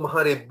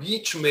तुम्हारे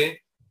बीच में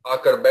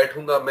आकर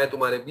बैठूंगा, मैं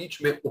तुम्हारे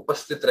बीच में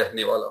उपस्थित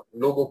रहने वाला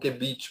हूं, लोगों के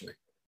बीच में।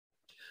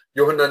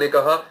 यूहन्ना ने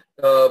कहा,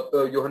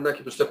 यूहन्ना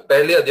की पुस्तक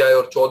 1 अध्याय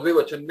और 14वें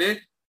वचन में,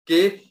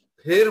 कि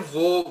फिर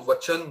वो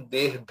वचन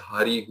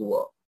देहधारी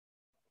हुआ।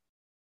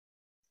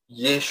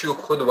 यीशु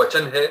खुद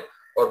वचन है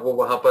और वो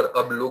वहां पर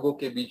अब लोगों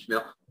के बीच में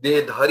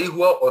देहधारी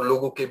हुआ और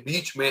लोगों के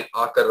बीच में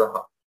आकर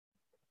रहा।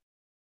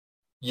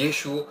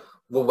 यीशु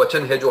वो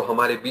वचन है जो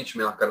हमारे बीच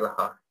में आकर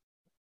रहा है।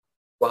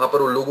 वहां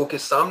पर वो लोगों के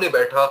सामने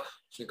बैठा,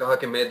 उसने कहा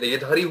कि मैं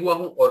देहधारी हुआ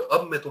हूं और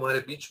अब मैं तुम्हारे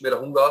बीच में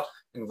रहूंगा,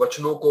 इन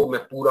वचनों को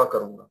मैं पूरा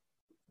करूंगा।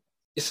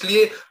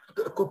 इसलिए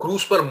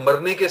क्रूस पर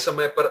मरने के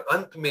समय पर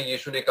अंत में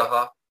यीशु ने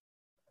कहा,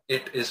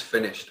 इट इज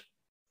फिनिश्ड,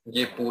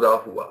 ये पूरा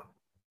हुआ।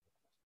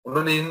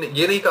 उन्होंने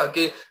ये नहीं कहा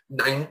कि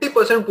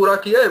 90% पूरा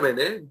किया है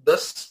मैंने,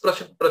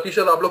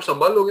 10% आप लोग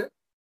संभाल लोगे,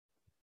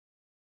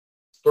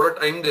 थोड़ा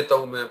टाइम देता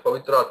हूं मैं,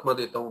 पवित्र आत्मा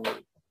देता हूं मैं।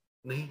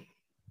 नहीं,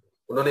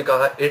 उन्होंने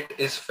कहा इट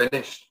इज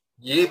फिनिश्ड,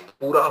 ये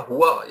पूरा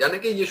हुआ। यानी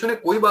कि यीशु ने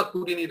कोई बात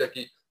पूरी नहीं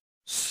रखी,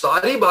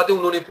 सारी बातें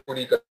उन्होंने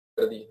पूरी कर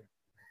दी है,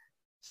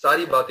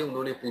 सारी बातें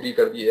उन्होंने पूरी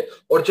कर दी है।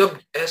 और जब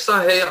ऐसा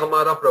है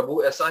हमारा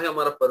प्रभु, ऐसा है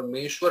हमारा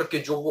परमेश्वर, कि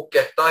जो वो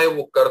कहता है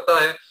वो करता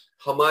है,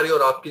 हमारे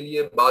और आपके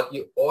लिए बात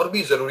ये और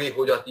भी जरूरी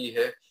हो जाती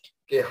है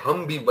कि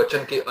हम भी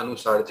वचन के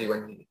अनुसार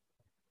जीवन जिए।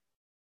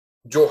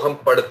 जो हम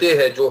पढ़ते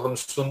हैं, जो हम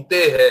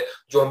सुनते हैं,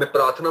 जो हमें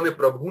प्रार्थना में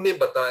प्रभु ने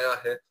बताया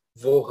है,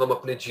 वो हम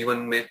अपने जीवन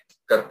में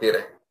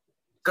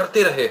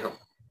करते रहे हम।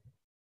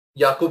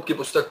 याकूब की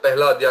पुस्तक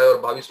 1 अध्याय और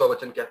 22वां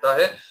वचन कहता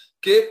है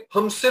कि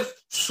हम सिर्फ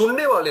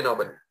सुनने वाले ना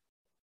बने,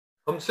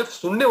 हम सिर्फ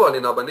सुनने वाले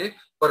ना बने,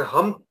 पर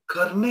हम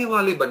करने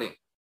वाले बने।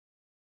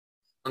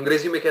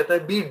 अंग्रेजी में कहता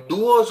है B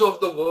doors of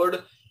the word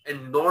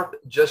and not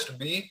just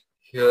be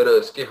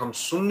hearers, कि हम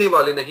सुनने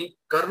वाले नहीं,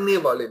 करने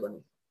वाले बने।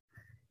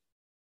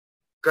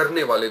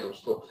 करने वाले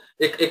दोस्तों,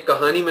 एक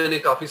कहानी मैंने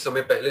काफी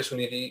समय पहले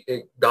सुनी थी।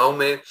 एक गांव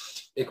में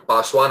एक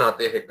पासवान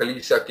आते हैं,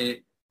 कलीसिया की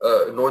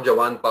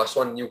नौजवान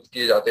पासवान नियुक्त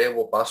किए जाते हैं।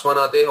 वो पासवान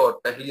आते हैं और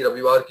पहली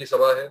रविवार की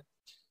सभा है,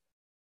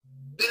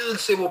 दिल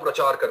से वो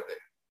प्रचार करते हैं।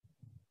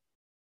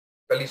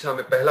 कलीसिया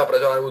में पहला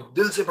प्रचार है, वो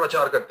दिल से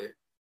प्रचार करते हैं।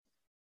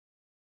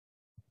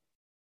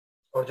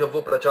 और जब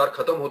वो प्रचार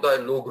खत्म होता है,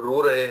 लोग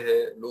रो रहे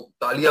हैं, लोग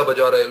तालियां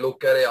बजा रहे हैं, लोग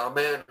कह रहे हैं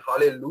आमेन,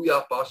 हालेलुया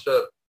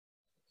पास्टर।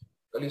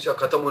 कलीसिया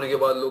खत्म होने के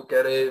बाद लोग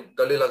कह रहे,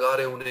 गले लगा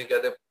रहे उन्हें,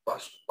 कहते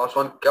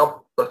पासवान क्या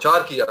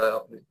प्रचार किया है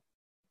आपने,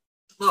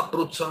 इतना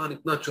प्रोत्साहन,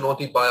 इतना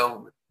चुनौती पाया हूं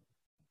मैं।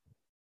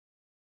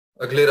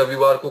 अगले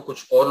रविवार को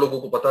कुछ और लोगों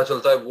को पता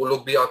चलता है, वो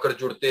लोग भी आकर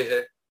जुड़ते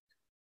हैं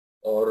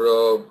और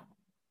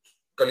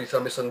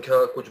कलीसिया में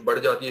संख्या कुछ बढ़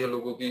जाती है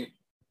लोगों की।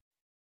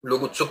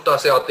 लोग उत्सुकता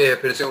से आते हैं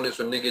फिर से उन्हें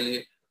सुनने के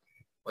लिए,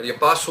 और ये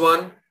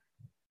पासवान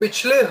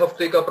पिछले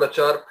हफ्ते का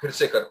प्रचार फिर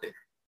से करते हैं।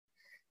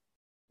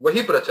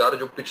 वही प्रचार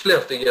जो पिछले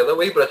हफ्ते किया था,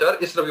 वही प्रचार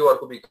इस रविवार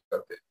को भी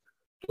करते हैं।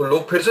 तो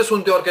लोग फिर से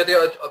सुनते हैं और कहते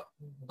हैं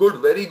गुड,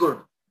 वेरी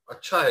गुड,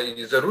 अच्छा है,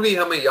 ये जरूरी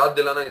है हमें याद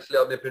दिलाना,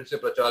 इसलिए आपने फिर से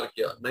प्रचार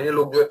किया। नए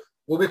लोग जो है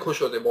वो भी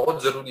खुश होते हैं,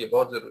 बहुत जरूरी है,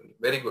 बहुत जरूरी है,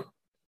 वेरी गुड।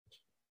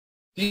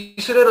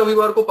 तीसरे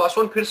रविवार को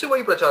पासवान फिर से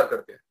वही प्रचार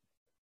करते हैं,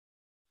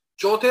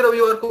 चौथे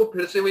रविवार को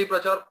फिर से वही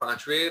प्रचार,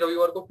 पांचवें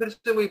रविवार को फिर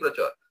से वही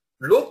प्रचार।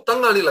 लोग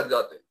तंग आने लग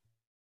जाते हैं।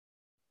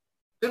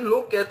 फिर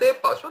लोग कहते हैं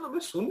पासवान हमने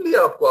सुन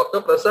लिया, आपको आपका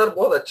प्रसार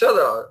बहुत अच्छा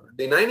था,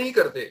 डिनाई नहीं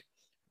करते।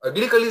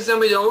 अगली कलीसिया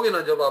में जाओगे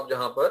ना जब आप,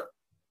 जहां पर,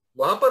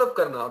 वहां पर अब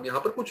करना, आप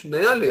यहाँ पर कुछ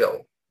नया ले आओ,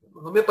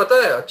 हमें पता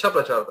है अच्छा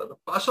प्रचार था। तो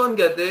पासवान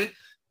कहते हैं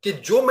कि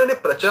जो मैंने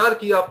प्रचार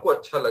किया आपको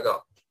अच्छा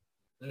लगा,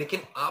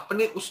 लेकिन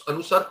आपने उस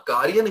अनुसार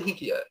कार्य नहीं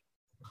किया है,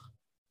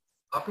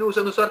 आपने उस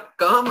अनुसार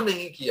काम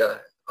नहीं किया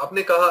है।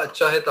 आपने कहा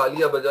अच्छा है,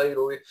 तालियां बजाई,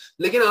 रोए,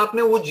 लेकिन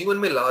आपने वो जीवन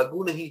में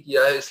लागू नहीं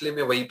किया है, इसलिए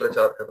मैं वही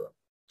प्रचार कर रहा हूं।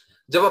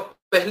 जब आप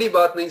पहली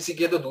बात नहीं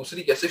सीखे तो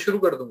दूसरी कैसे शुरू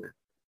कर दूंगा?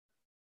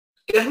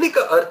 कहने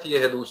का अर्थ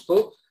यह है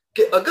दोस्तों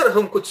कि अगर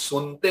हम कुछ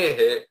सुनते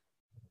हैं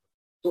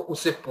तो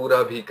उसे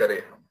पूरा भी करें,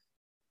 हम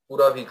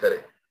पूरा भी करें,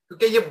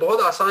 क्योंकि ये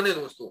बहुत आसान है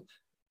दोस्तों,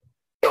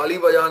 ताली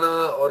बजाना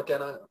और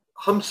कहना।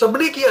 हम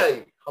सबने किया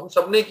है, हम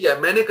सबने किया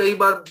है। मैंने कई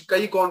बार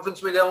कई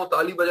कॉन्फ्रेंस में गया हूं,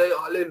 ताली बजाई,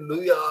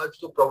 हालेलुया आज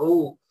तो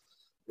प्रभु,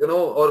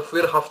 और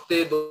फिर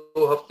हफ्ते,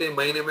 2 हफ्ते,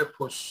 महीने में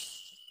फुस।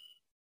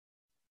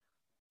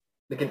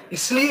 लेकिन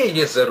इसलिए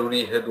ये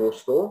जरूरी है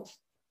दोस्तों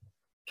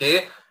कि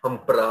हम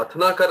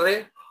प्रार्थना कर रहे,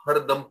 हर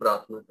दम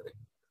प्रार्थना करें,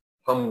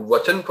 हम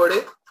वचन पढ़े,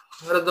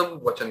 हर दम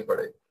वचन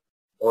पढ़े,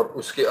 और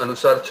उसके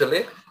अनुसार चले,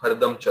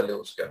 हरदम चले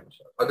उसके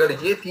अनुसार। अगर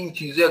ये 3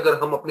 चीजें अगर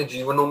हम अपने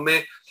जीवनों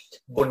में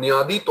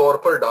बुनियादी तौर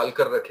पर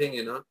डालकर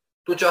रखेंगे ना,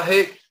 तो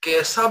चाहे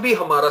कैसा भी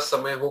हमारा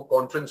समय हो,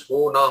 कॉन्फ्रेंस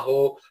हो ना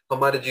हो,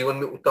 हमारे जीवन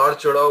में उतार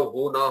चढ़ाव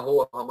हो ना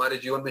हो, हमारे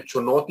जीवन में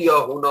चुनौतियां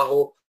हो ना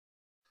हो,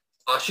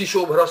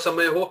 आशीषों भरा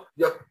समय हो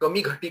या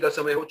कमी घटी का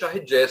समय हो, चाहे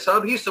जैसा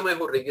भी समय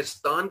हो,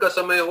 रेगिस्तान का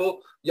समय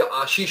हो या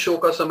आशीषों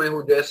का समय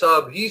हो, जैसा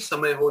भी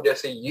समय हो,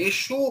 जैसे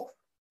यीशु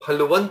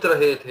फलवंत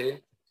रहे थे,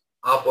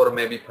 आप और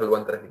मैं भी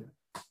फलवंत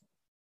रहेंगे,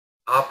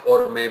 आप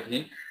और मैं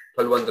भी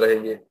फलवंत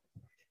रहेंगे।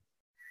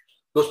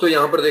 दोस्तों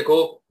यहां पर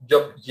देखो,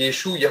 जब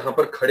यीशु यहां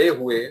पर खड़े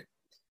हुए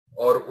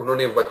और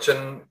उन्होंने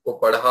वचन को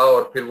पढ़ा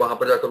और फिर वहां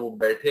पर जाकर वो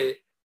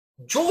बैठे,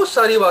 जो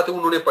सारी बातें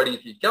उन्होंने पढ़ी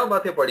थी, क्या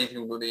बातें पढ़ी थी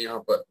उन्होंने? यहाँ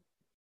पर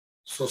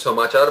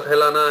सुसमाचार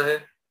फैलाना है,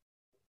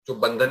 जो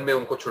बंधन में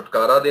उनको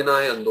छुटकारा देना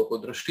है, अंधों को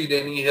दृष्टि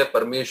देनी है,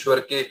 परमेश्वर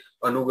के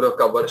अनुग्रह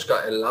का वर्ष का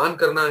ऐलान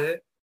करना है।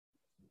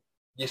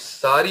 ये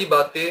सारी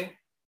बातें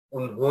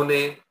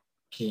उन्होंने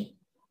की।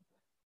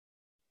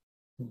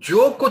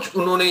 जो कुछ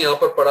उन्होंने यहां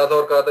पर पढ़ा था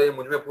और कहा था ये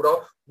मुझ में पूरा,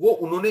 वो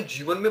उन्होंने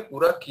जीवन में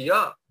पूरा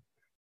किया।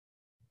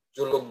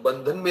 जो लोग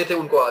बंधन में थे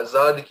उनको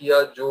आजाद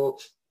किया, जो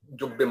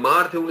जो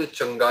बीमार थे उन्हें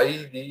चंगाई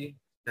दी,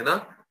 है ना।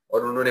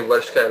 और उन्होंने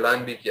वर्ष का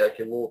ऐलान भी किया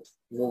कि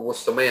वो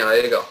समय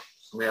आएगा,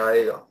 समय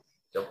आएगा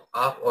जब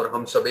आप और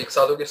हम सब एक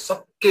साथ होंगे,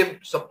 सबके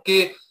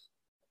सबके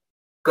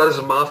कर्ज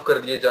माफ कर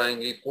दिए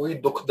जाएंगे, कोई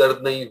दुख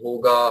दर्द नहीं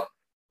होगा,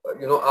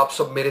 आप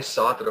सब मेरे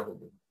साथ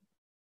रहोगे,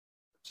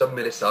 सब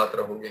मेरे साथ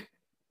रहोगे,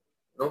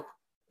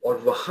 और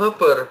वहां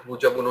पर वो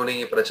जब उन्होंने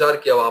ये प्रचार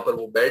किया, वहां पर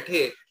वो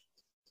बैठे,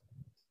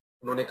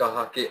 उन्होंने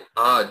कहा कि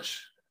आज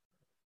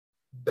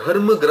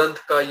धर्म ग्रंथ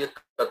का ये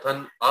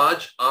कथन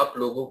आज आप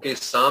लोगों के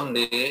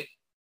सामने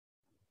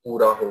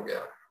पूरा हो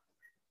गया।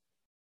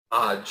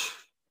 आज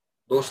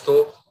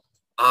दोस्तों,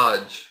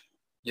 आज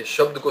ये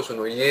शब्द को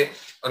सुनो, ये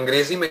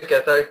अंग्रेजी में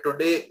कहता है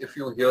टुडे इफ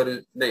यू हियर,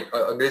 नहीं,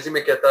 अंग्रेजी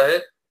में कहता है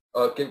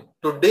कि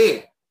today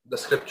the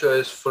scripture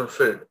is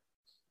fulfilled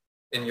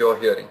in your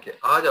hearing, के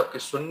आज आपके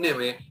सुनने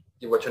में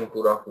ये वचन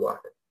पूरा हुआ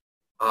है।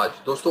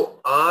 आज दोस्तों,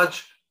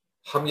 आज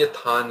हम ये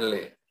ठान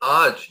लें,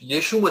 आज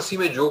यीशु मसीह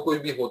में जो कोई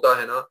भी होता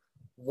है ना,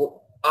 वो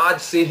आज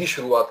से ही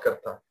शुरुआत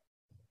करता है।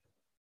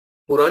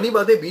 पुरानी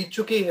बातें बीत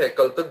चुकी है,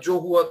 कल तक जो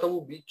हुआ था वो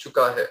बीत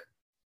चुका है।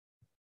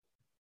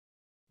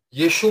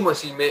 यीशु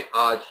मसीह में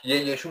आज, ये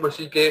यीशु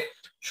मसीह के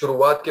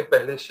शुरुआत के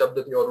पहले शब्द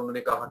थे, और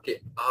उन्होंने कहा कि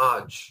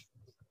आज,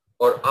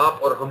 और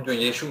आप और हम जो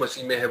यीशु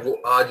मसीह में है वो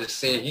आज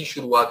से ही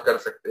शुरुआत कर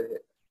सकते हैं,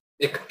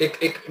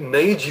 एक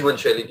नई जीवन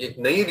शैली की, एक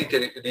नई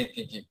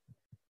रीति की,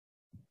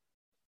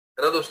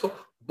 है ना दोस्तों।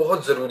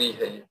 बहुत जरूरी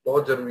है, ये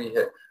बहुत जरूरी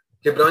है।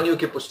 इब्रानियों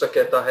की पुस्तक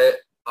कहता है,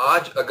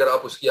 आज अगर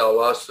आप उसकी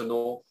आवाज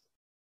सुनो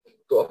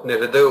तो अपने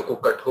हृदयों को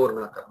कठोर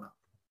ना करना।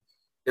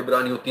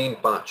 इब्रानियों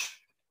 3:5,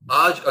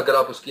 आज अगर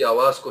आप उसकी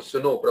आवाज को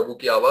सुनो, प्रभु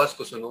की आवाज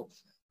को सुनो,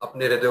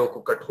 अपने हृदयों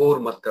को कठोर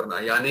मत करना।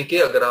 यानी कि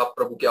अगर आप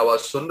प्रभु की आवाज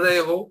सुन रहे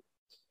हो,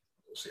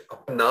 उसे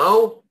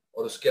अपनाओ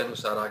और उसके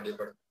अनुसार आगे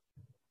बढ़ो।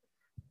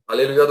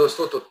 हालेलुया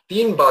दोस्तों। तो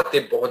 3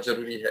 बातें बहुत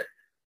जरूरी है,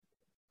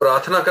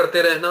 प्रार्थना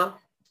करते रहना,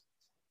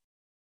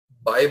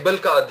 बाइबल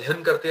का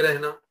अध्ययन करते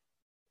रहना,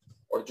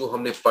 और जो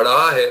हमने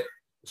पढ़ा है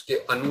उसके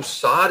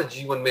अनुसार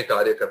जीवन में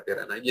कार्य करते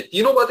रहना। ये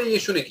तीनों बातें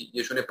यीशु ने की।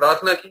 यीशु ने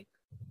प्रार्थना की,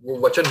 वो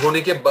वचन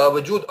होने के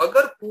बावजूद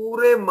अगर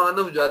पूरे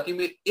मानव जाति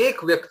में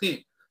एक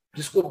व्यक्ति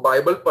जिसको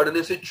बाइबल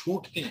पढ़ने से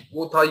छूट थी,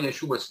 वो था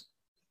यीशु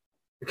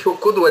मसीह। वो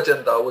खुद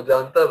वचन था, वो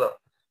जानता था,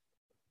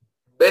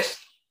 बेस्ट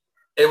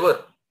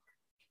एवर।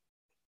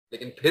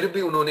 लेकिन फिर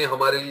भी उन्होंने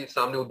हमारे लिए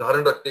सामने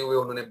उदाहरण रखते हुए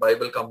उन्होंने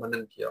बाइबल का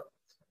मनन किया।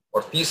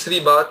 और तीसरी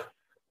बात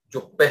जो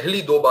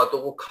पहली दो बातों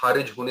को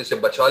खारिज होने से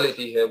बचा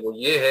लेती है, वो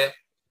ये है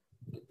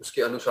कि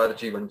उसके अनुसार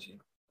जीवन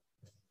जीना,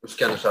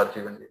 उसके अनुसार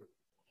जीवन जीना।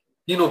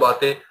 तीनों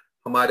बातें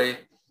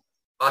हमारे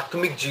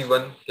आत्मिक जीवन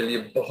के लिए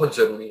बहुत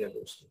जरूरी है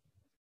दोस्तों।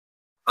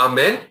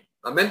 आमेन,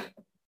 आमेन।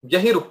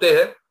 यही रुकते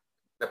हैं।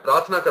 मैं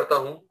प्रार्थना करता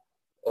हूं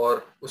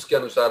और उसके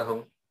अनुसार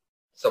हम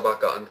सभा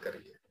का अंत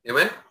करेंगे।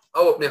 आमेन।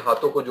 आओ अपने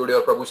हाथों को जोड़े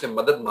और प्रभु से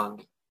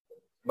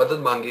मदद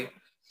मांगे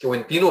कि वो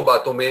इन तीनों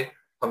बातों में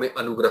हमें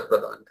अनुग्रह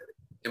प्रदान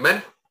करे। आमेन।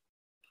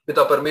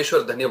 पिता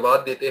परमेश्वर, धन्यवाद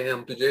देते हैं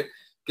हम तुझे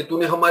कि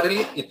तूने हमारे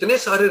लिए इतने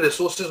सारे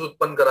रिसोर्सेज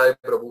उत्पन्न कराए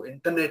प्रभु।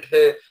 इंटरनेट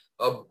है,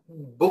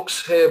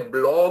 बुक्स है,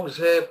 ब्लॉग्स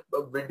है,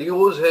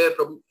 वीडियोस है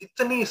प्रभु,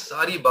 इतनी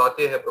सारी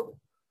बातें हैं प्रभु।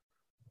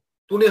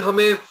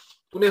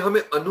 तूने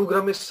हमें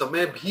अनुग्रह में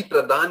समय भी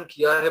प्रदान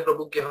किया है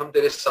प्रभु कि हम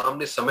तेरे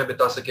सामने समय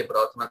बिता सके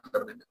प्रार्थना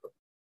करने में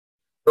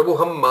प्रभु।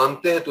 हम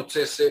मांगते हैं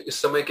तुझसे इस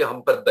समय कि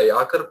हम पर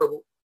दया कर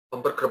प्रभु,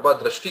 हम पर कृपा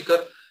दृष्टि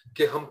कर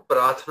कि हम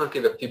प्रार्थना के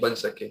व्यक्ति बन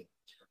सके।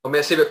 हम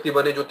ऐसे व्यक्ति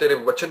बने जो तेरे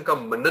वचन का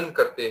मनन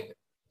करते हैं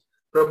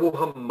प्रभु।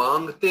 हम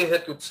मांगते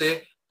हैं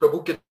तुझसे प्रभु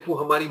कि तू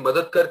हमारी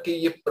मदद करके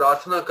ये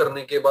प्रार्थना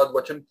करने के बाद,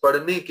 वचन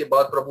पढ़ने के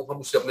बाद प्रभु हम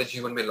उसे अपने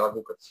जीवन में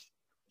लागू कर सकें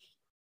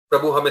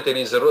प्रभु। हमें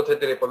तेरी जरूरत है,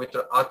 तेरे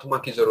पवित्र आत्मा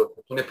की जरूरत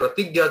है। तूने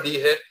प्रतिज्ञा दी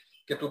है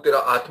कि तू तेरा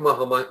आत्मा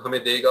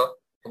हमें देगा।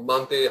 हम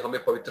मांगते हैं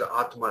हमें पवित्र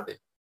आत्मा दे,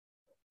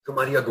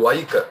 हमारी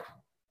अगुवाई कर,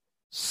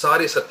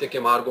 सारे सत्य के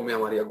मार्गों में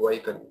हमारी अगुवाई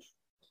कर।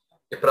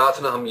 ये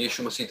प्रार्थना हम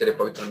यीशु मसीह तेरे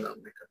पवित्र नाम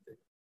में करते हैं।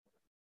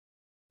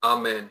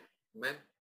 आमेन, आमेन।